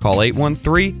 Florida. Call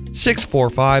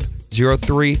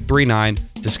 813-645-0339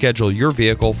 to schedule your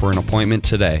vehicle for an appointment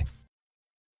today.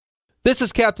 This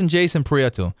is Captain Jason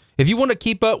Prieto. If you want to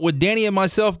keep up with Danny and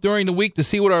myself during the week to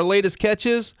see what our latest catch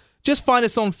is, just find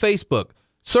us on Facebook.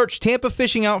 Search Tampa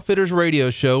Fishing Outfitters Radio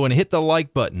Show and hit the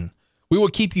like button. We will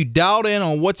keep you dialed in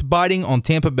on what's biting on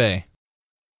Tampa Bay.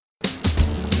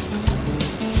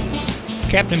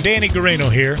 Captain Danny Garino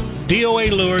here.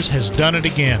 DOA Lures has done it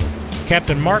again.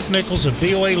 Captain Mark Nichols of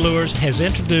DOA Lures has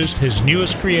introduced his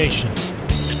newest creation,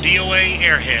 the DOA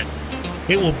Airhead.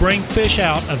 It will bring fish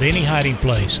out of any hiding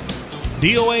place.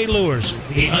 DOA Lures,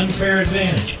 the unfair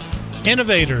advantage.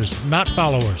 Innovators, not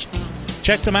followers.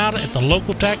 Check them out at the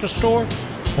local tackle store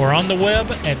or on the web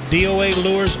at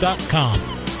doalures.com.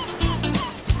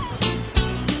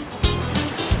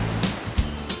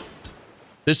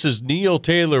 This is Neil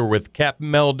Taylor with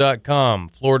CaptainMel.com,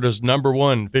 Florida's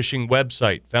 #1 fishing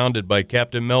website, founded by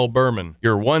Captain Mel Berman.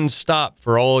 Your one stop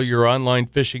for all your online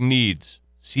fishing needs.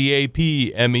 CapMel.com.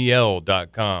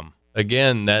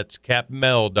 Again, that's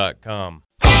CaptainMel.com.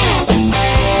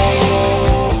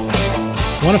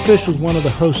 Want to fish with one of the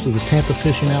hosts of the Tampa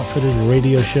Fishing Outfitters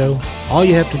radio show? All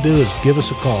you have to do is give us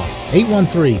a call,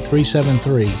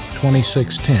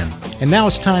 813-373-2610. And now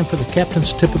it's time for the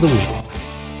Captain's Tip of the Week.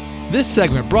 This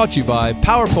segment brought to you by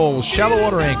PowerPole Shallow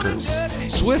Water Anchors.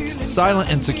 Swift,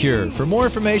 silent, and secure. For more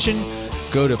information,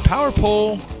 go to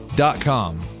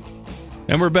powerpole.com.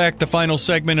 And we're back, the final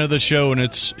segment of the show, and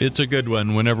it's a good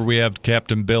one. Whenever we have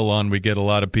Captain Bill on, we get a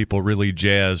lot of people really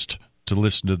jazzed to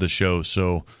listen to the show.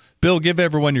 So, Bill, give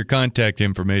everyone your contact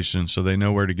information so they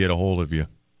know where to get a hold of you.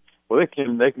 Well, they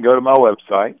can go to my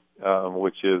website,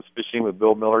 which is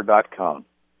fishingwithbillmiller.com.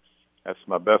 That's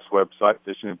my best website,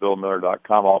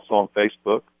 fishingwithbillmiller.com. Also on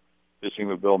Facebook,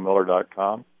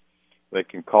 fishingwithbillmiller.com. They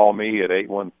can call me at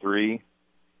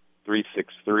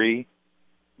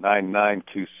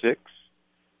 813-363-9926.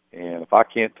 And if I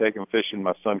can't take them fishing,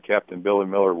 my son, Captain Billy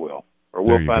Miller, will. Or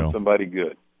we'll find somebody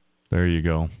good. There you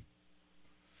go.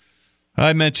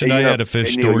 I mentioned I had a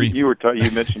fish story. You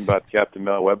mentioned about the Captain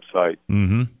Mel website.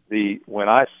 Mm-hmm. When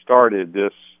I started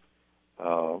this,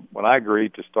 when I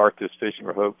agreed to start this Fishing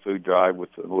for Hope food drive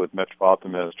with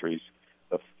Metropolitan Ministries,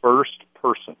 the first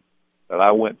person that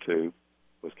I went to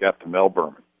was Captain Mel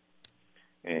Berman.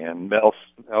 And Mel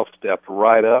stepped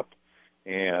right up,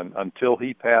 and until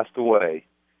he passed away,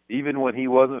 even when he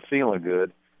wasn't feeling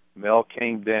good, Mel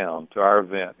came down to our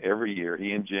event every year,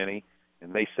 he and Jenny,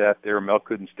 and they sat there. Mel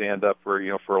couldn't stand up for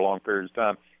a long period of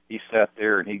time. He sat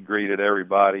there and he greeted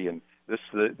everybody, and this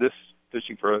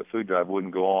Fishing for Hope food drive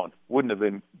wouldn't go on. Wouldn't have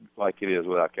been like it is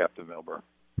without Captain Mel Berman.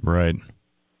 Right.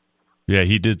 Yeah,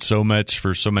 he did so much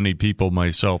for so many people,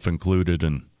 myself included,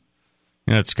 and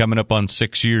it's coming up on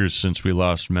 6 years since we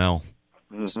lost Mel.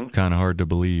 Mm-hmm. It's kind of hard to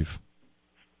believe.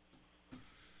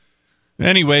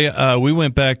 Anyway, we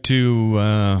went back to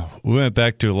a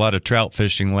lot of trout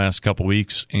fishing the last couple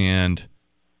weeks, and a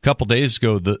couple days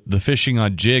ago the fishing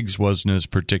on jigs wasn't as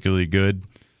particularly good.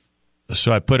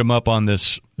 So I put them up on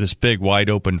this big wide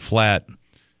open flat,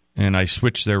 and I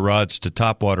switched their rods to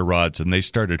topwater rods, and they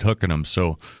started hooking them.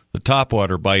 So the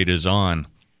topwater bite is on,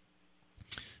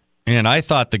 and I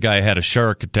thought the guy had a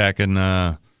shark attacking.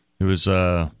 It was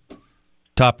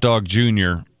Top Dog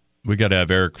Jr. We got to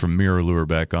have Eric from Mirror Lure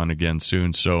back on again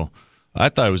soon. So I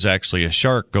thought it was actually a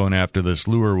shark going after this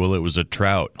lure. Well, it was a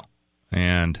trout,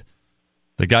 and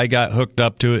the guy got hooked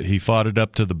up to it. He fought it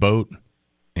up to the boat,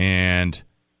 and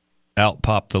out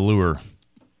popped the lure.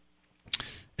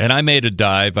 And I made a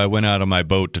dive. I went out on my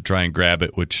boat to try and grab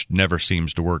it, which never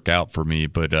seems to work out for me.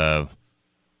 But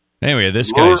anyway,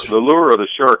 the lure or the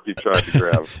shark you tried to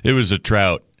grab? It was a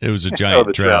trout. It was a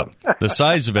giant trout. The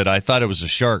size of it, I thought it was a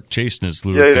shark chasing his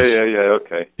lure. Yeah,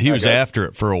 okay. He was after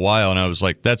it for a while, and I was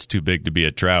like, that's too big to be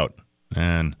a trout.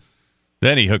 And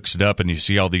then he hooks it up, and you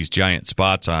see all these giant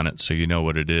spots on it, so you know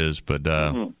what it is. But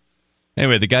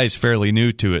anyway, the guy's fairly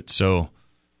new to it, so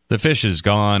the fish is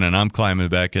gone, and I'm climbing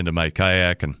back into my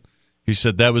kayak, and he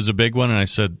said, that was a big one, and I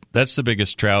said, that's the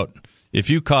biggest trout. If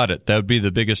you caught it, that would be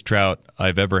the biggest trout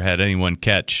I've ever had anyone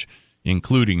catch,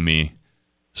 including me.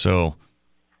 So,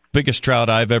 biggest trout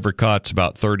I've ever caught's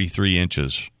about 33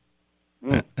 inches.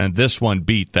 And this one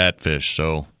beat that fish,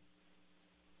 so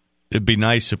it'd be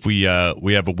nice if we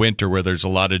have a winter where there's a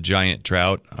lot of giant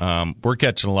trout. We're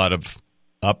catching a lot of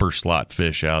upper slot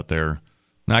fish out there.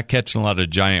 Not catching a lot of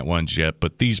giant ones yet,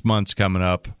 but these months coming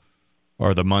up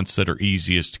are the months that are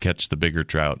easiest to catch the bigger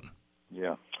trout.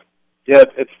 Yeah,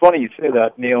 it's funny you say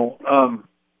that, Neil.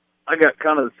 I got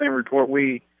kind of the same report.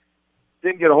 We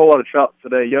didn't get a whole lot of trout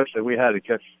today. Yesterday we had to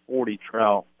catch 40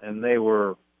 trout, and they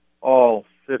were all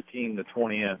 15 to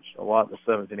 20 inch, a lot in the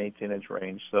 17, 18 inch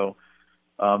range. So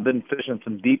been fishing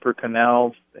some deeper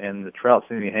canals, and the trout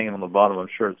seem to be hanging on the bottom. I'm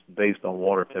sure it's based on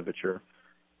water temperature.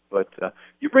 But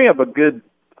you bring up a good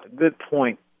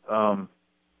point. Over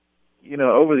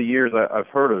the years, I've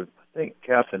heard of, I think,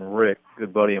 Captain Rick, a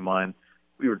good buddy of mine.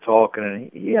 We were talking,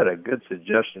 and he had a good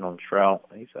suggestion on trout.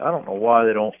 He said, I don't know why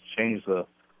they don't change the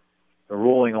the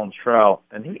ruling on trout,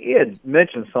 and he had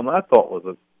mentioned something I thought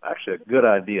was actually a good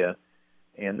idea,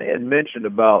 and they had mentioned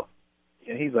about,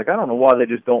 he's like, I don't know why they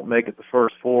just don't make it the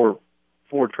first four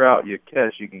trout you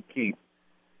catch you can keep.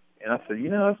 And I said,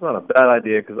 that's not a bad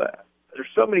idea, because there's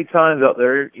so many times out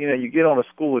there, you get on a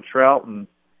school of trout and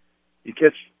you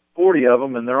catch 40 of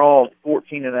them, and they're all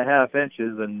 14.5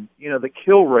 inches, and, the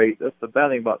kill rate, that's the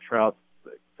bad thing about trout.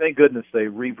 Thank goodness they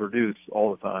reproduce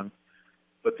all the time.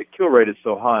 But the kill rate is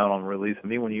so high on release,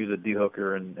 and even when you use a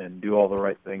de-hooker and do all the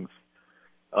right things.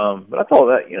 But I thought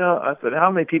that, I said, how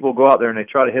many people go out there and they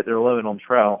try to hit their limit on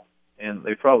trout, and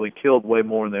they probably killed way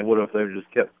more than they would have if they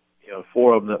just kept,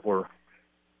 4 of them that were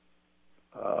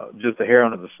just a hair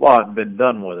under the slot and been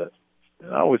done with it.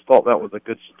 And I always thought that was a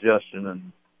good suggestion,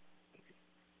 and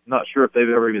not sure if they've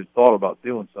ever even thought about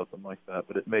doing something like that,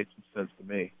 but it made some sense to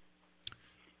me.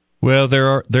 Well,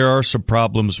 there are some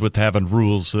problems with having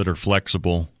rules that are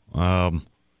flexible. The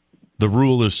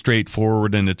rule is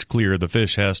straightforward and it's clear. The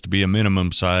fish has to be a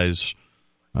minimum size.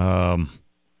 You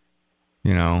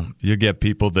get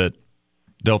people that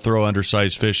they'll throw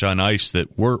undersized fish on ice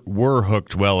that were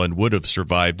hooked well and would have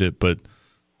survived it, but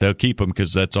they'll keep them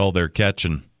because that's all they're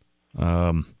catching.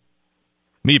 It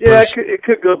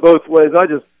could go both ways. I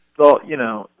just thought,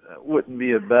 it wouldn't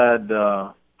be a bad.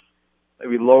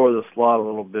 Maybe lower the slot a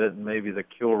little bit, and maybe the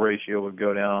kill ratio would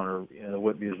go down, or there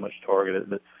wouldn't be as much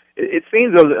targeted. But it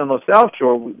seems on the South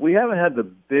Shore we haven't had the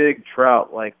big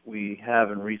trout like we have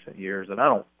in recent years, and I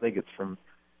don't think it's from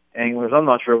anglers. I'm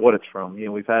not sure what it's from.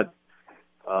 We've had.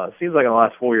 It seems like in the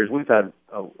last 4 years we've had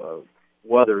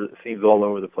weather that seems all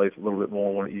over the place a little bit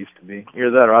more than it used to be.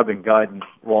 Either that, or I've been guiding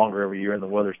longer every year, and the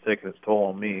weather's taking its toll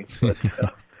on me. But,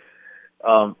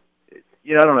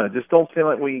 I don't know. Just don't feel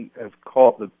like we have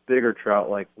caught the bigger trout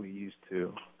like we used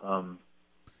to.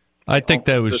 I think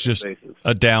that was just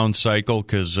a down cycle,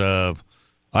 because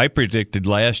I predicted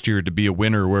last year to be a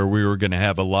winter where we were going to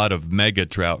have a lot of mega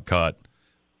trout caught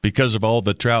because of all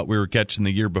the trout we were catching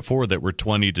the year before that were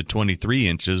 20 to 23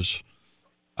 inches.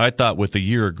 I thought with a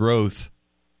year of growth,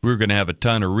 we were going to have a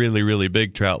ton of really, really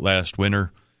big trout last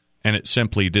winter, and it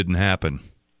simply didn't happen.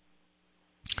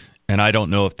 And I don't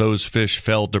know if those fish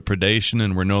fell to predation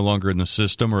and were no longer in the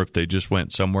system, or if they just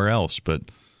went somewhere else. But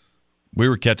we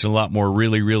were catching a lot more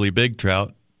really, really big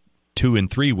trout 2 and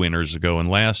 3 winters ago, and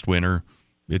last winter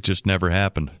it just never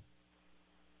happened.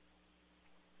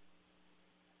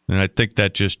 And I think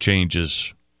that just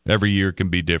changes. Every year can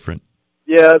be different.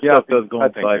 Yeah, stuff does go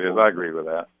in cycles. I agree with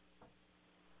that.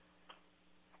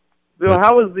 Bill,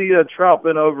 how has the trout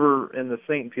been over in the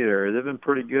St. Pete area? They've been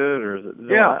pretty good, or is it?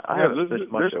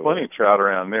 There's plenty of trout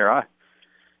around there.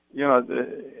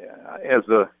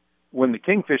 When the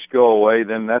kingfish go away,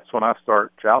 then that's when I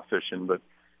start trout fishing. But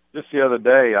just the other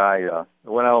day, I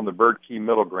went out on the Bird Key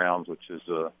Middle Grounds, which is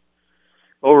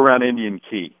over around Indian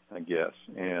Key, I guess,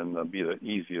 and be the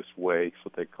easiest way. It's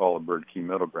what they call the Bird Key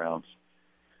Middle Grounds.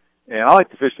 And I like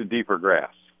to fish the deeper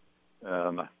grass.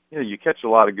 You catch a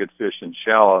lot of good fish in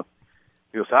shallow.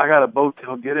 He'll say, I got a boat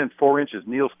that'll get in 4 inches.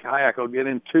 Neil's kayak will get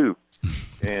in 2.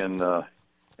 And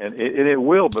it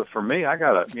will, but for me, I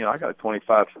got a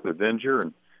 25-foot Avenger,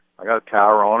 and I got a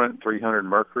tower on it, 300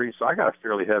 Mercury, so I got a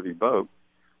fairly heavy boat.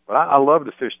 But I love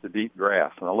to fish the deep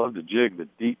grass, and I love to jig the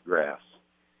deep grass.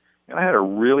 And I had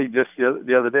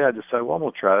the other day, I just said, well, I'm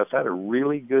going to try this. I had a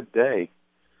really good day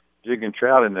jigging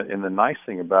trout, and the nice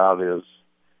thing about it is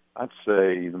I'd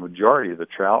say the majority of the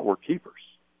trout were keepers.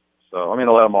 So, I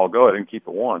let them all go. I didn't keep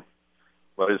a one.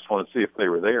 But I just wanted to see if they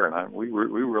were there, and we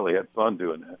really had fun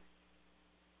doing that.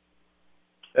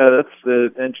 Yeah, that's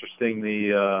interesting.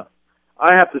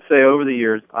 I have to say, over the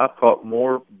years, I've caught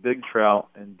more big trout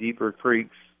in deeper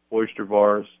creeks, oyster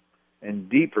bars, and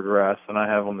deeper grass than I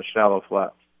have on the shallow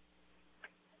flats.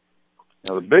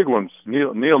 Now, the big ones,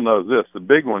 Neil knows this, the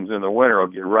big ones in the winter will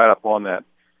get right up on that,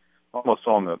 almost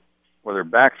on the, where their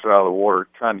backs are out of the water,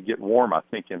 trying to get warm, I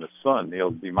think, in the sun. Neil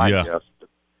would be my guess. But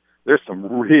there's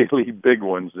some really big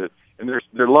ones and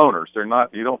they're loners. They're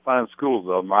not, you don't find schools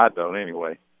of them. I don't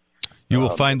anyway. You will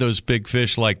find those big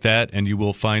fish like that, and you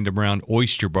will find them around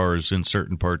oyster bars in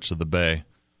certain parts of the bay.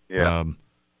 Yeah.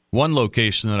 One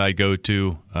location that I go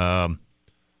to,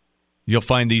 you'll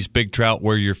find these big trout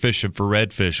where you're fishing for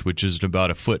redfish, which is about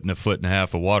 1 foot and 1.5 foot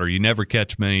of water. You never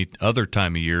catch many other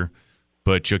time of year,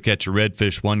 but you'll catch a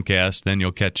redfish one cast, then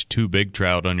you'll catch 2 big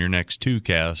trout on your next 2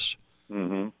 casts.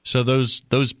 Mm-hmm. So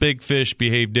those big fish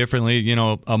behave differently.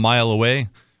 A mile away,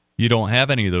 you don't have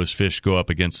any of those fish go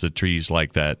up against the trees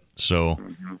like that. So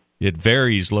It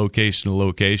varies location to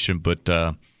location, but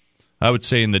I would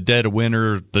say in the dead of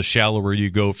winter, the shallower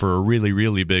you go for a really,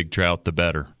 really big trout, the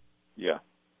better. Yeah.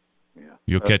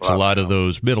 You'll catch a lot of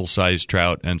those middle-sized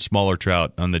trout and smaller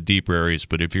trout on the deeper areas.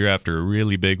 But if you're after a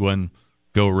really big one,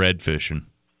 go red fishing.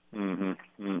 That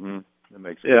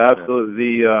makes sense. Yeah,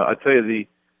 absolutely. I tell you,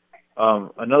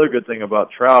 another good thing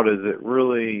about trout is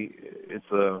it's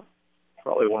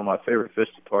probably one of my favorite fish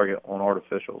to target on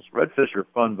artificials. Redfish are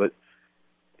fun, but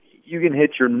you can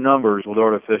hit your numbers with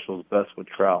artificials best with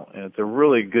trout, and it's a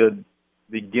really good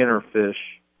beginner fish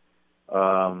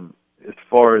as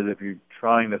far as if you're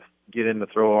trying to get in to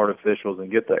throw artificials and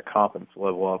get that confidence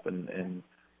level up and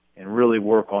really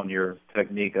work on your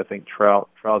technique. I think trout's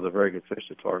a very good fish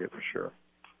to target for sure.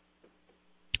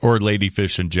 Or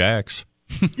ladyfish and jacks.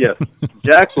 Yes,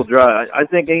 jacks will dry. I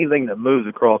think anything that moves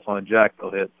across on a jack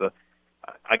they'll hit. So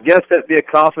I guess that'd be a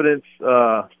confidence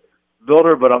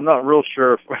builder, but I'm not real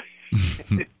sure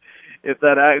if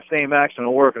that same action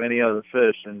will work on any other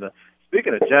fish. And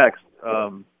speaking of jacks,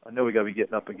 I know we got to be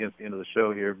getting up against the end of the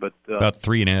show here, but about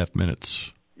 3.5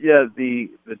 minutes. Yeah, the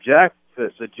jack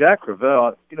fish, the Jack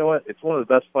Crevalle. You know what? It's one of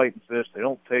the best fighting fish. They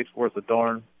don't taste worth a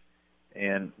darn,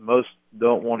 and most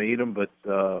don't want to eat them. But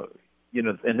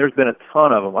and there's been a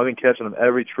ton of them. I've been catching them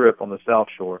every trip on the South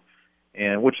Shore,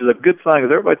 and which is a good sign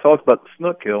because everybody talks about the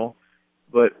snook kill,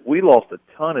 but we lost a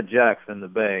ton of jacks in the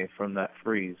bay from that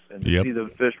freeze, and to see the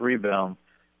fish rebound.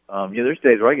 There's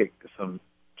days where I get some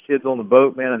kids on the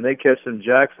boat, man, and they catch some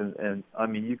jacks, and I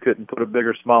mean, you couldn't put a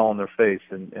bigger smile on their face.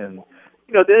 And at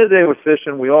the end of the day with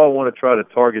fishing, we all want to try to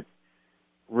target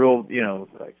real,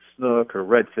 like snook or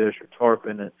redfish or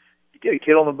tarpon. And you get a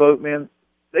kid on the boat, man,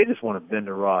 they just want to bend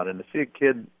a rod. And to see a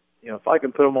kid, if I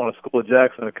can put them on a school of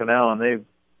jacks in a canal and they,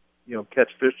 catch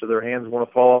fish to their hands want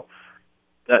to fall off,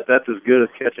 that's as good as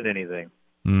catching anything.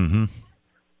 Mm-hmm.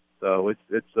 So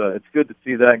it's good to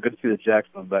see that, and good to see the jacks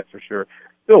come back for sure.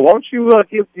 Bill, why don't you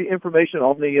give the information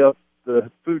on the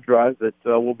food drive that's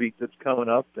coming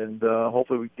up, and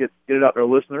hopefully we get it out to our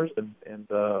listeners and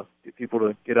get people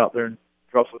to get out there and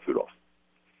drop some food off.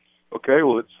 Okay,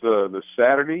 well, it's the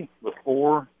Saturday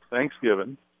before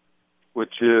Thanksgiving,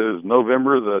 which is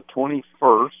November the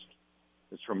 21st.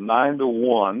 It's from 9 to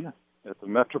 1 at the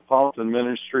Metropolitan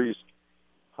Ministries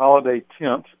Holiday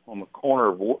Tent on the corner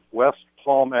of West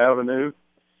Palm Avenue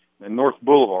and North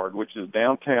Boulevard, which is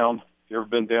downtown. If you've ever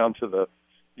been down to the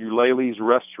Eulalie's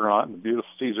restaurant, the beautiful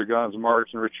Caesar Guns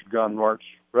March and Richard Gun March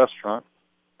restaurant,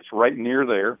 it's right near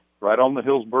there, right on the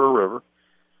Hillsborough River.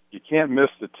 You can't miss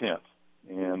the tent.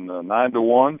 And 9 to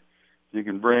 1,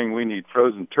 we need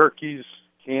frozen turkeys,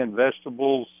 canned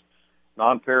vegetables,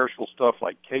 non-perishable stuff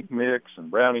like cake mix and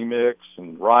brownie mix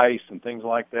and rice and things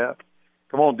like that.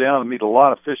 Come on down and meet a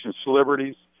lot of fishing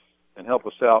celebrities and help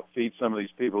us out feed some of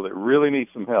these people that really need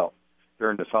some help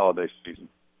during this holiday season.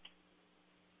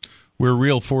 We're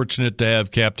real fortunate to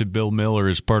have Captain Bill Miller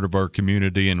as part of our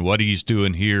community, and what he's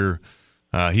doing here.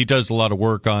 He does a lot of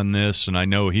work on this, and I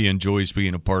know he enjoys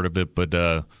being a part of it,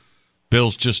 but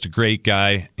Bill's just a great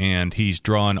guy, and he's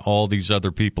drawn all these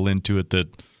other people into it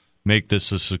that make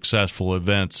this a successful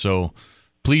event. So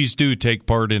please do take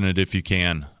part in it if you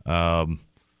can.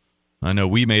 I know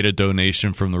we made a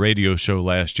donation from the radio show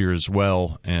last year as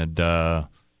well, and I'm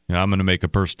going to make a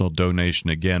personal donation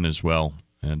again as well.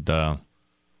 And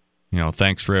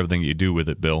thanks for everything you do with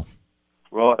it, Bill.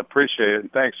 Well, I appreciate it,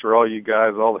 and thanks for all you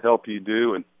guys, all the help you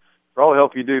do, and for all the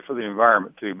help you do for the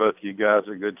environment, too. Both of you guys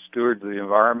are good stewards of the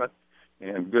environment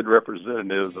and good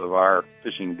representatives of our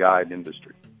fishing guide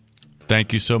industry.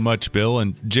 Thank you so much, Bill.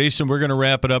 And Jason, we're going to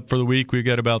wrap it up for the week. We've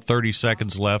got about 30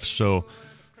 seconds left, so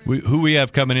who we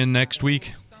have coming in next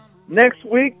week? Next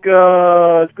week, it's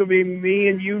going to be me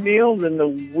and you, Neil, and the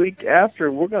week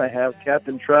after, we're going to have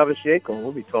Captain Travis Yackel.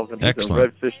 We'll be talking to the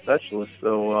redfish specialist.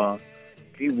 So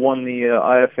he won the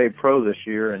IFA Pro this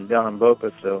year and down in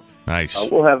Boca. So nice.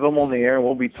 We'll have him on the air, and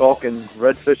we'll be talking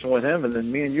red fishing with him, and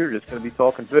then me and you are just going to be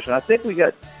talking fishing. I think we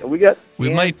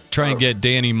might try and get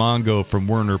Danny Mongo from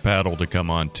Werner Paddle to come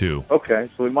on, too. Okay,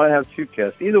 so we might have two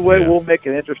guests. Either way, We'll make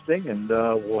it interesting, and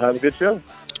we'll have a good show.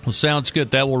 Well, sounds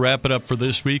good. That will wrap it up for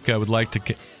this week. I would like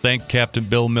to thank Captain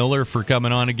Bill Miller for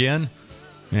coming on again.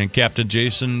 And Captain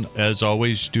Jason, as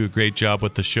always, do a great job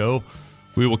with the show.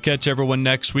 We will catch everyone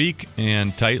next week,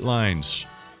 and tight lines.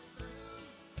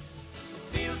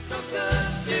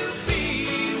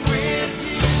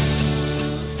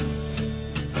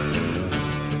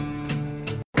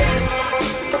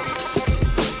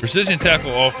 Precision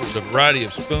Tackle offers a variety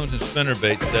of spoons and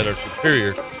spinnerbaits that are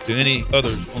superior to any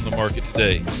others on the market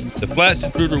today. The Flats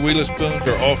Intruder Wheeler spoons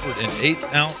are offered in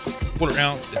 1/8 ounce, 1/4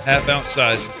 ounce, and 1/2 ounce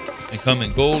sizes and come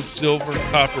in gold, silver,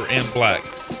 copper, and black.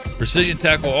 Precision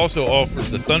Tackle also offers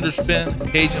the Thunder Spin,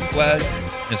 Cajun Flash,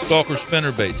 and stalker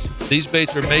spinner baits. These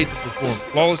baits are made to perform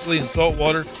flawlessly in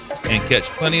saltwater and catch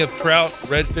plenty of trout,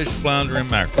 redfish, flounder,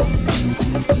 and mackerel.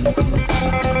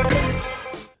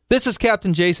 This is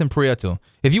Captain Jason Prieto.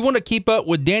 If you want to keep up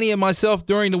with Danny and myself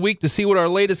during the week to see what our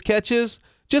latest catch is,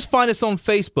 just find us on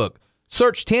Facebook.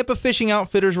 Search Tampa Fishing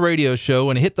Outfitters Radio Show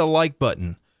and hit the like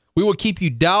button. We will keep you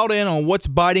dialed in on what's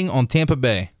biting on Tampa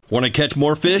Bay. Want to catch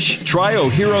more fish? Try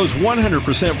O'Hero's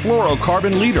 100%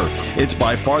 fluorocarbon leader. It's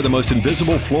by far the most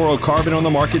invisible fluorocarbon on the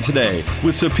market today,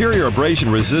 with superior abrasion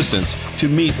resistance to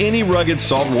meet any rugged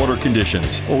saltwater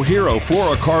conditions. O'Hero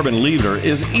fluorocarbon leader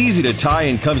is easy to tie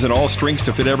and comes in all strengths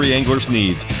to fit every angler's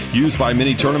needs. Used by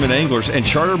many tournament anglers and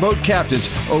charter boat captains,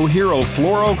 O'Hero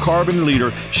fluorocarbon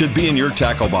leader should be in your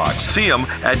tackle box. See them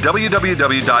at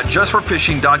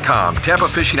www.justforfishing.com, Tampa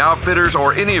Fishing Outfitters,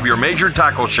 or any of your major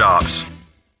tackle shops.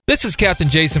 This is Captain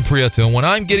Jason Prieto, and when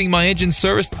I'm getting my engine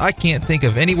serviced, I can't think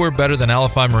of anywhere better than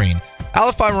Alify Marine.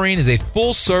 Alify Marine is a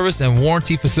full-service and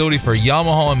warranty facility for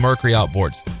Yamaha and Mercury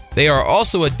outboards. They are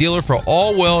also a dealer for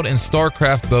all Weld and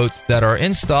Starcraft boats that are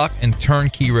in stock and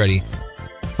turnkey ready.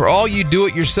 For all you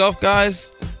do-it-yourself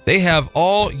guys, they have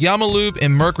all Yamalube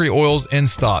and Mercury oils in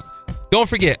stock. Don't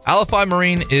forget, Alify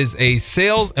Marine is a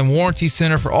sales and warranty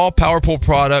center for all PowerPole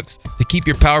products to keep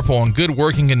your PowerPole in good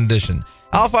working condition.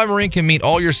 Alify Marine can meet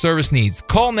all your service needs.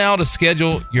 Call now to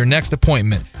schedule your next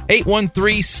appointment.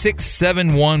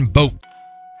 813-671-BOAT.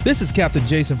 This is Captain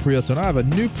Jason Prieto, and I have a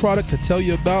new product to tell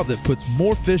you about that puts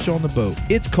more fish on the boat.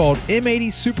 It's called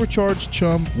M80 Supercharged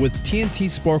Chum with TNT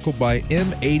Sparkle by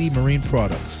M80 Marine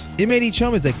Products. M80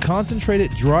 Chum is a concentrated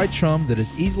dry chum that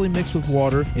is easily mixed with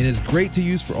water and is great to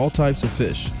use for all types of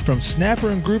fish. From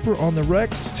snapper and grouper on the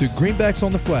wrecks to greenbacks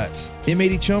on the flats,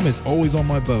 M80 Chum is always on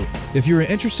my boat. If you are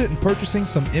interested in purchasing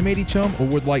some M80 Chum or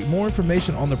would like more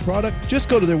information on the product, just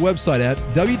go to their website at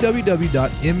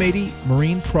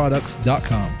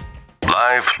www.m80marineproducts.com.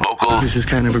 Live, local. This is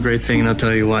kind of a great thing, and I'll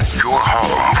tell you why. Your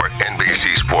home for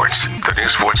NBC Sports, the new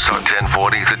Sports Talk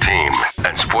 1040, The Team,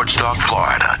 and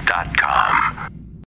SportsTalkFlorida.com.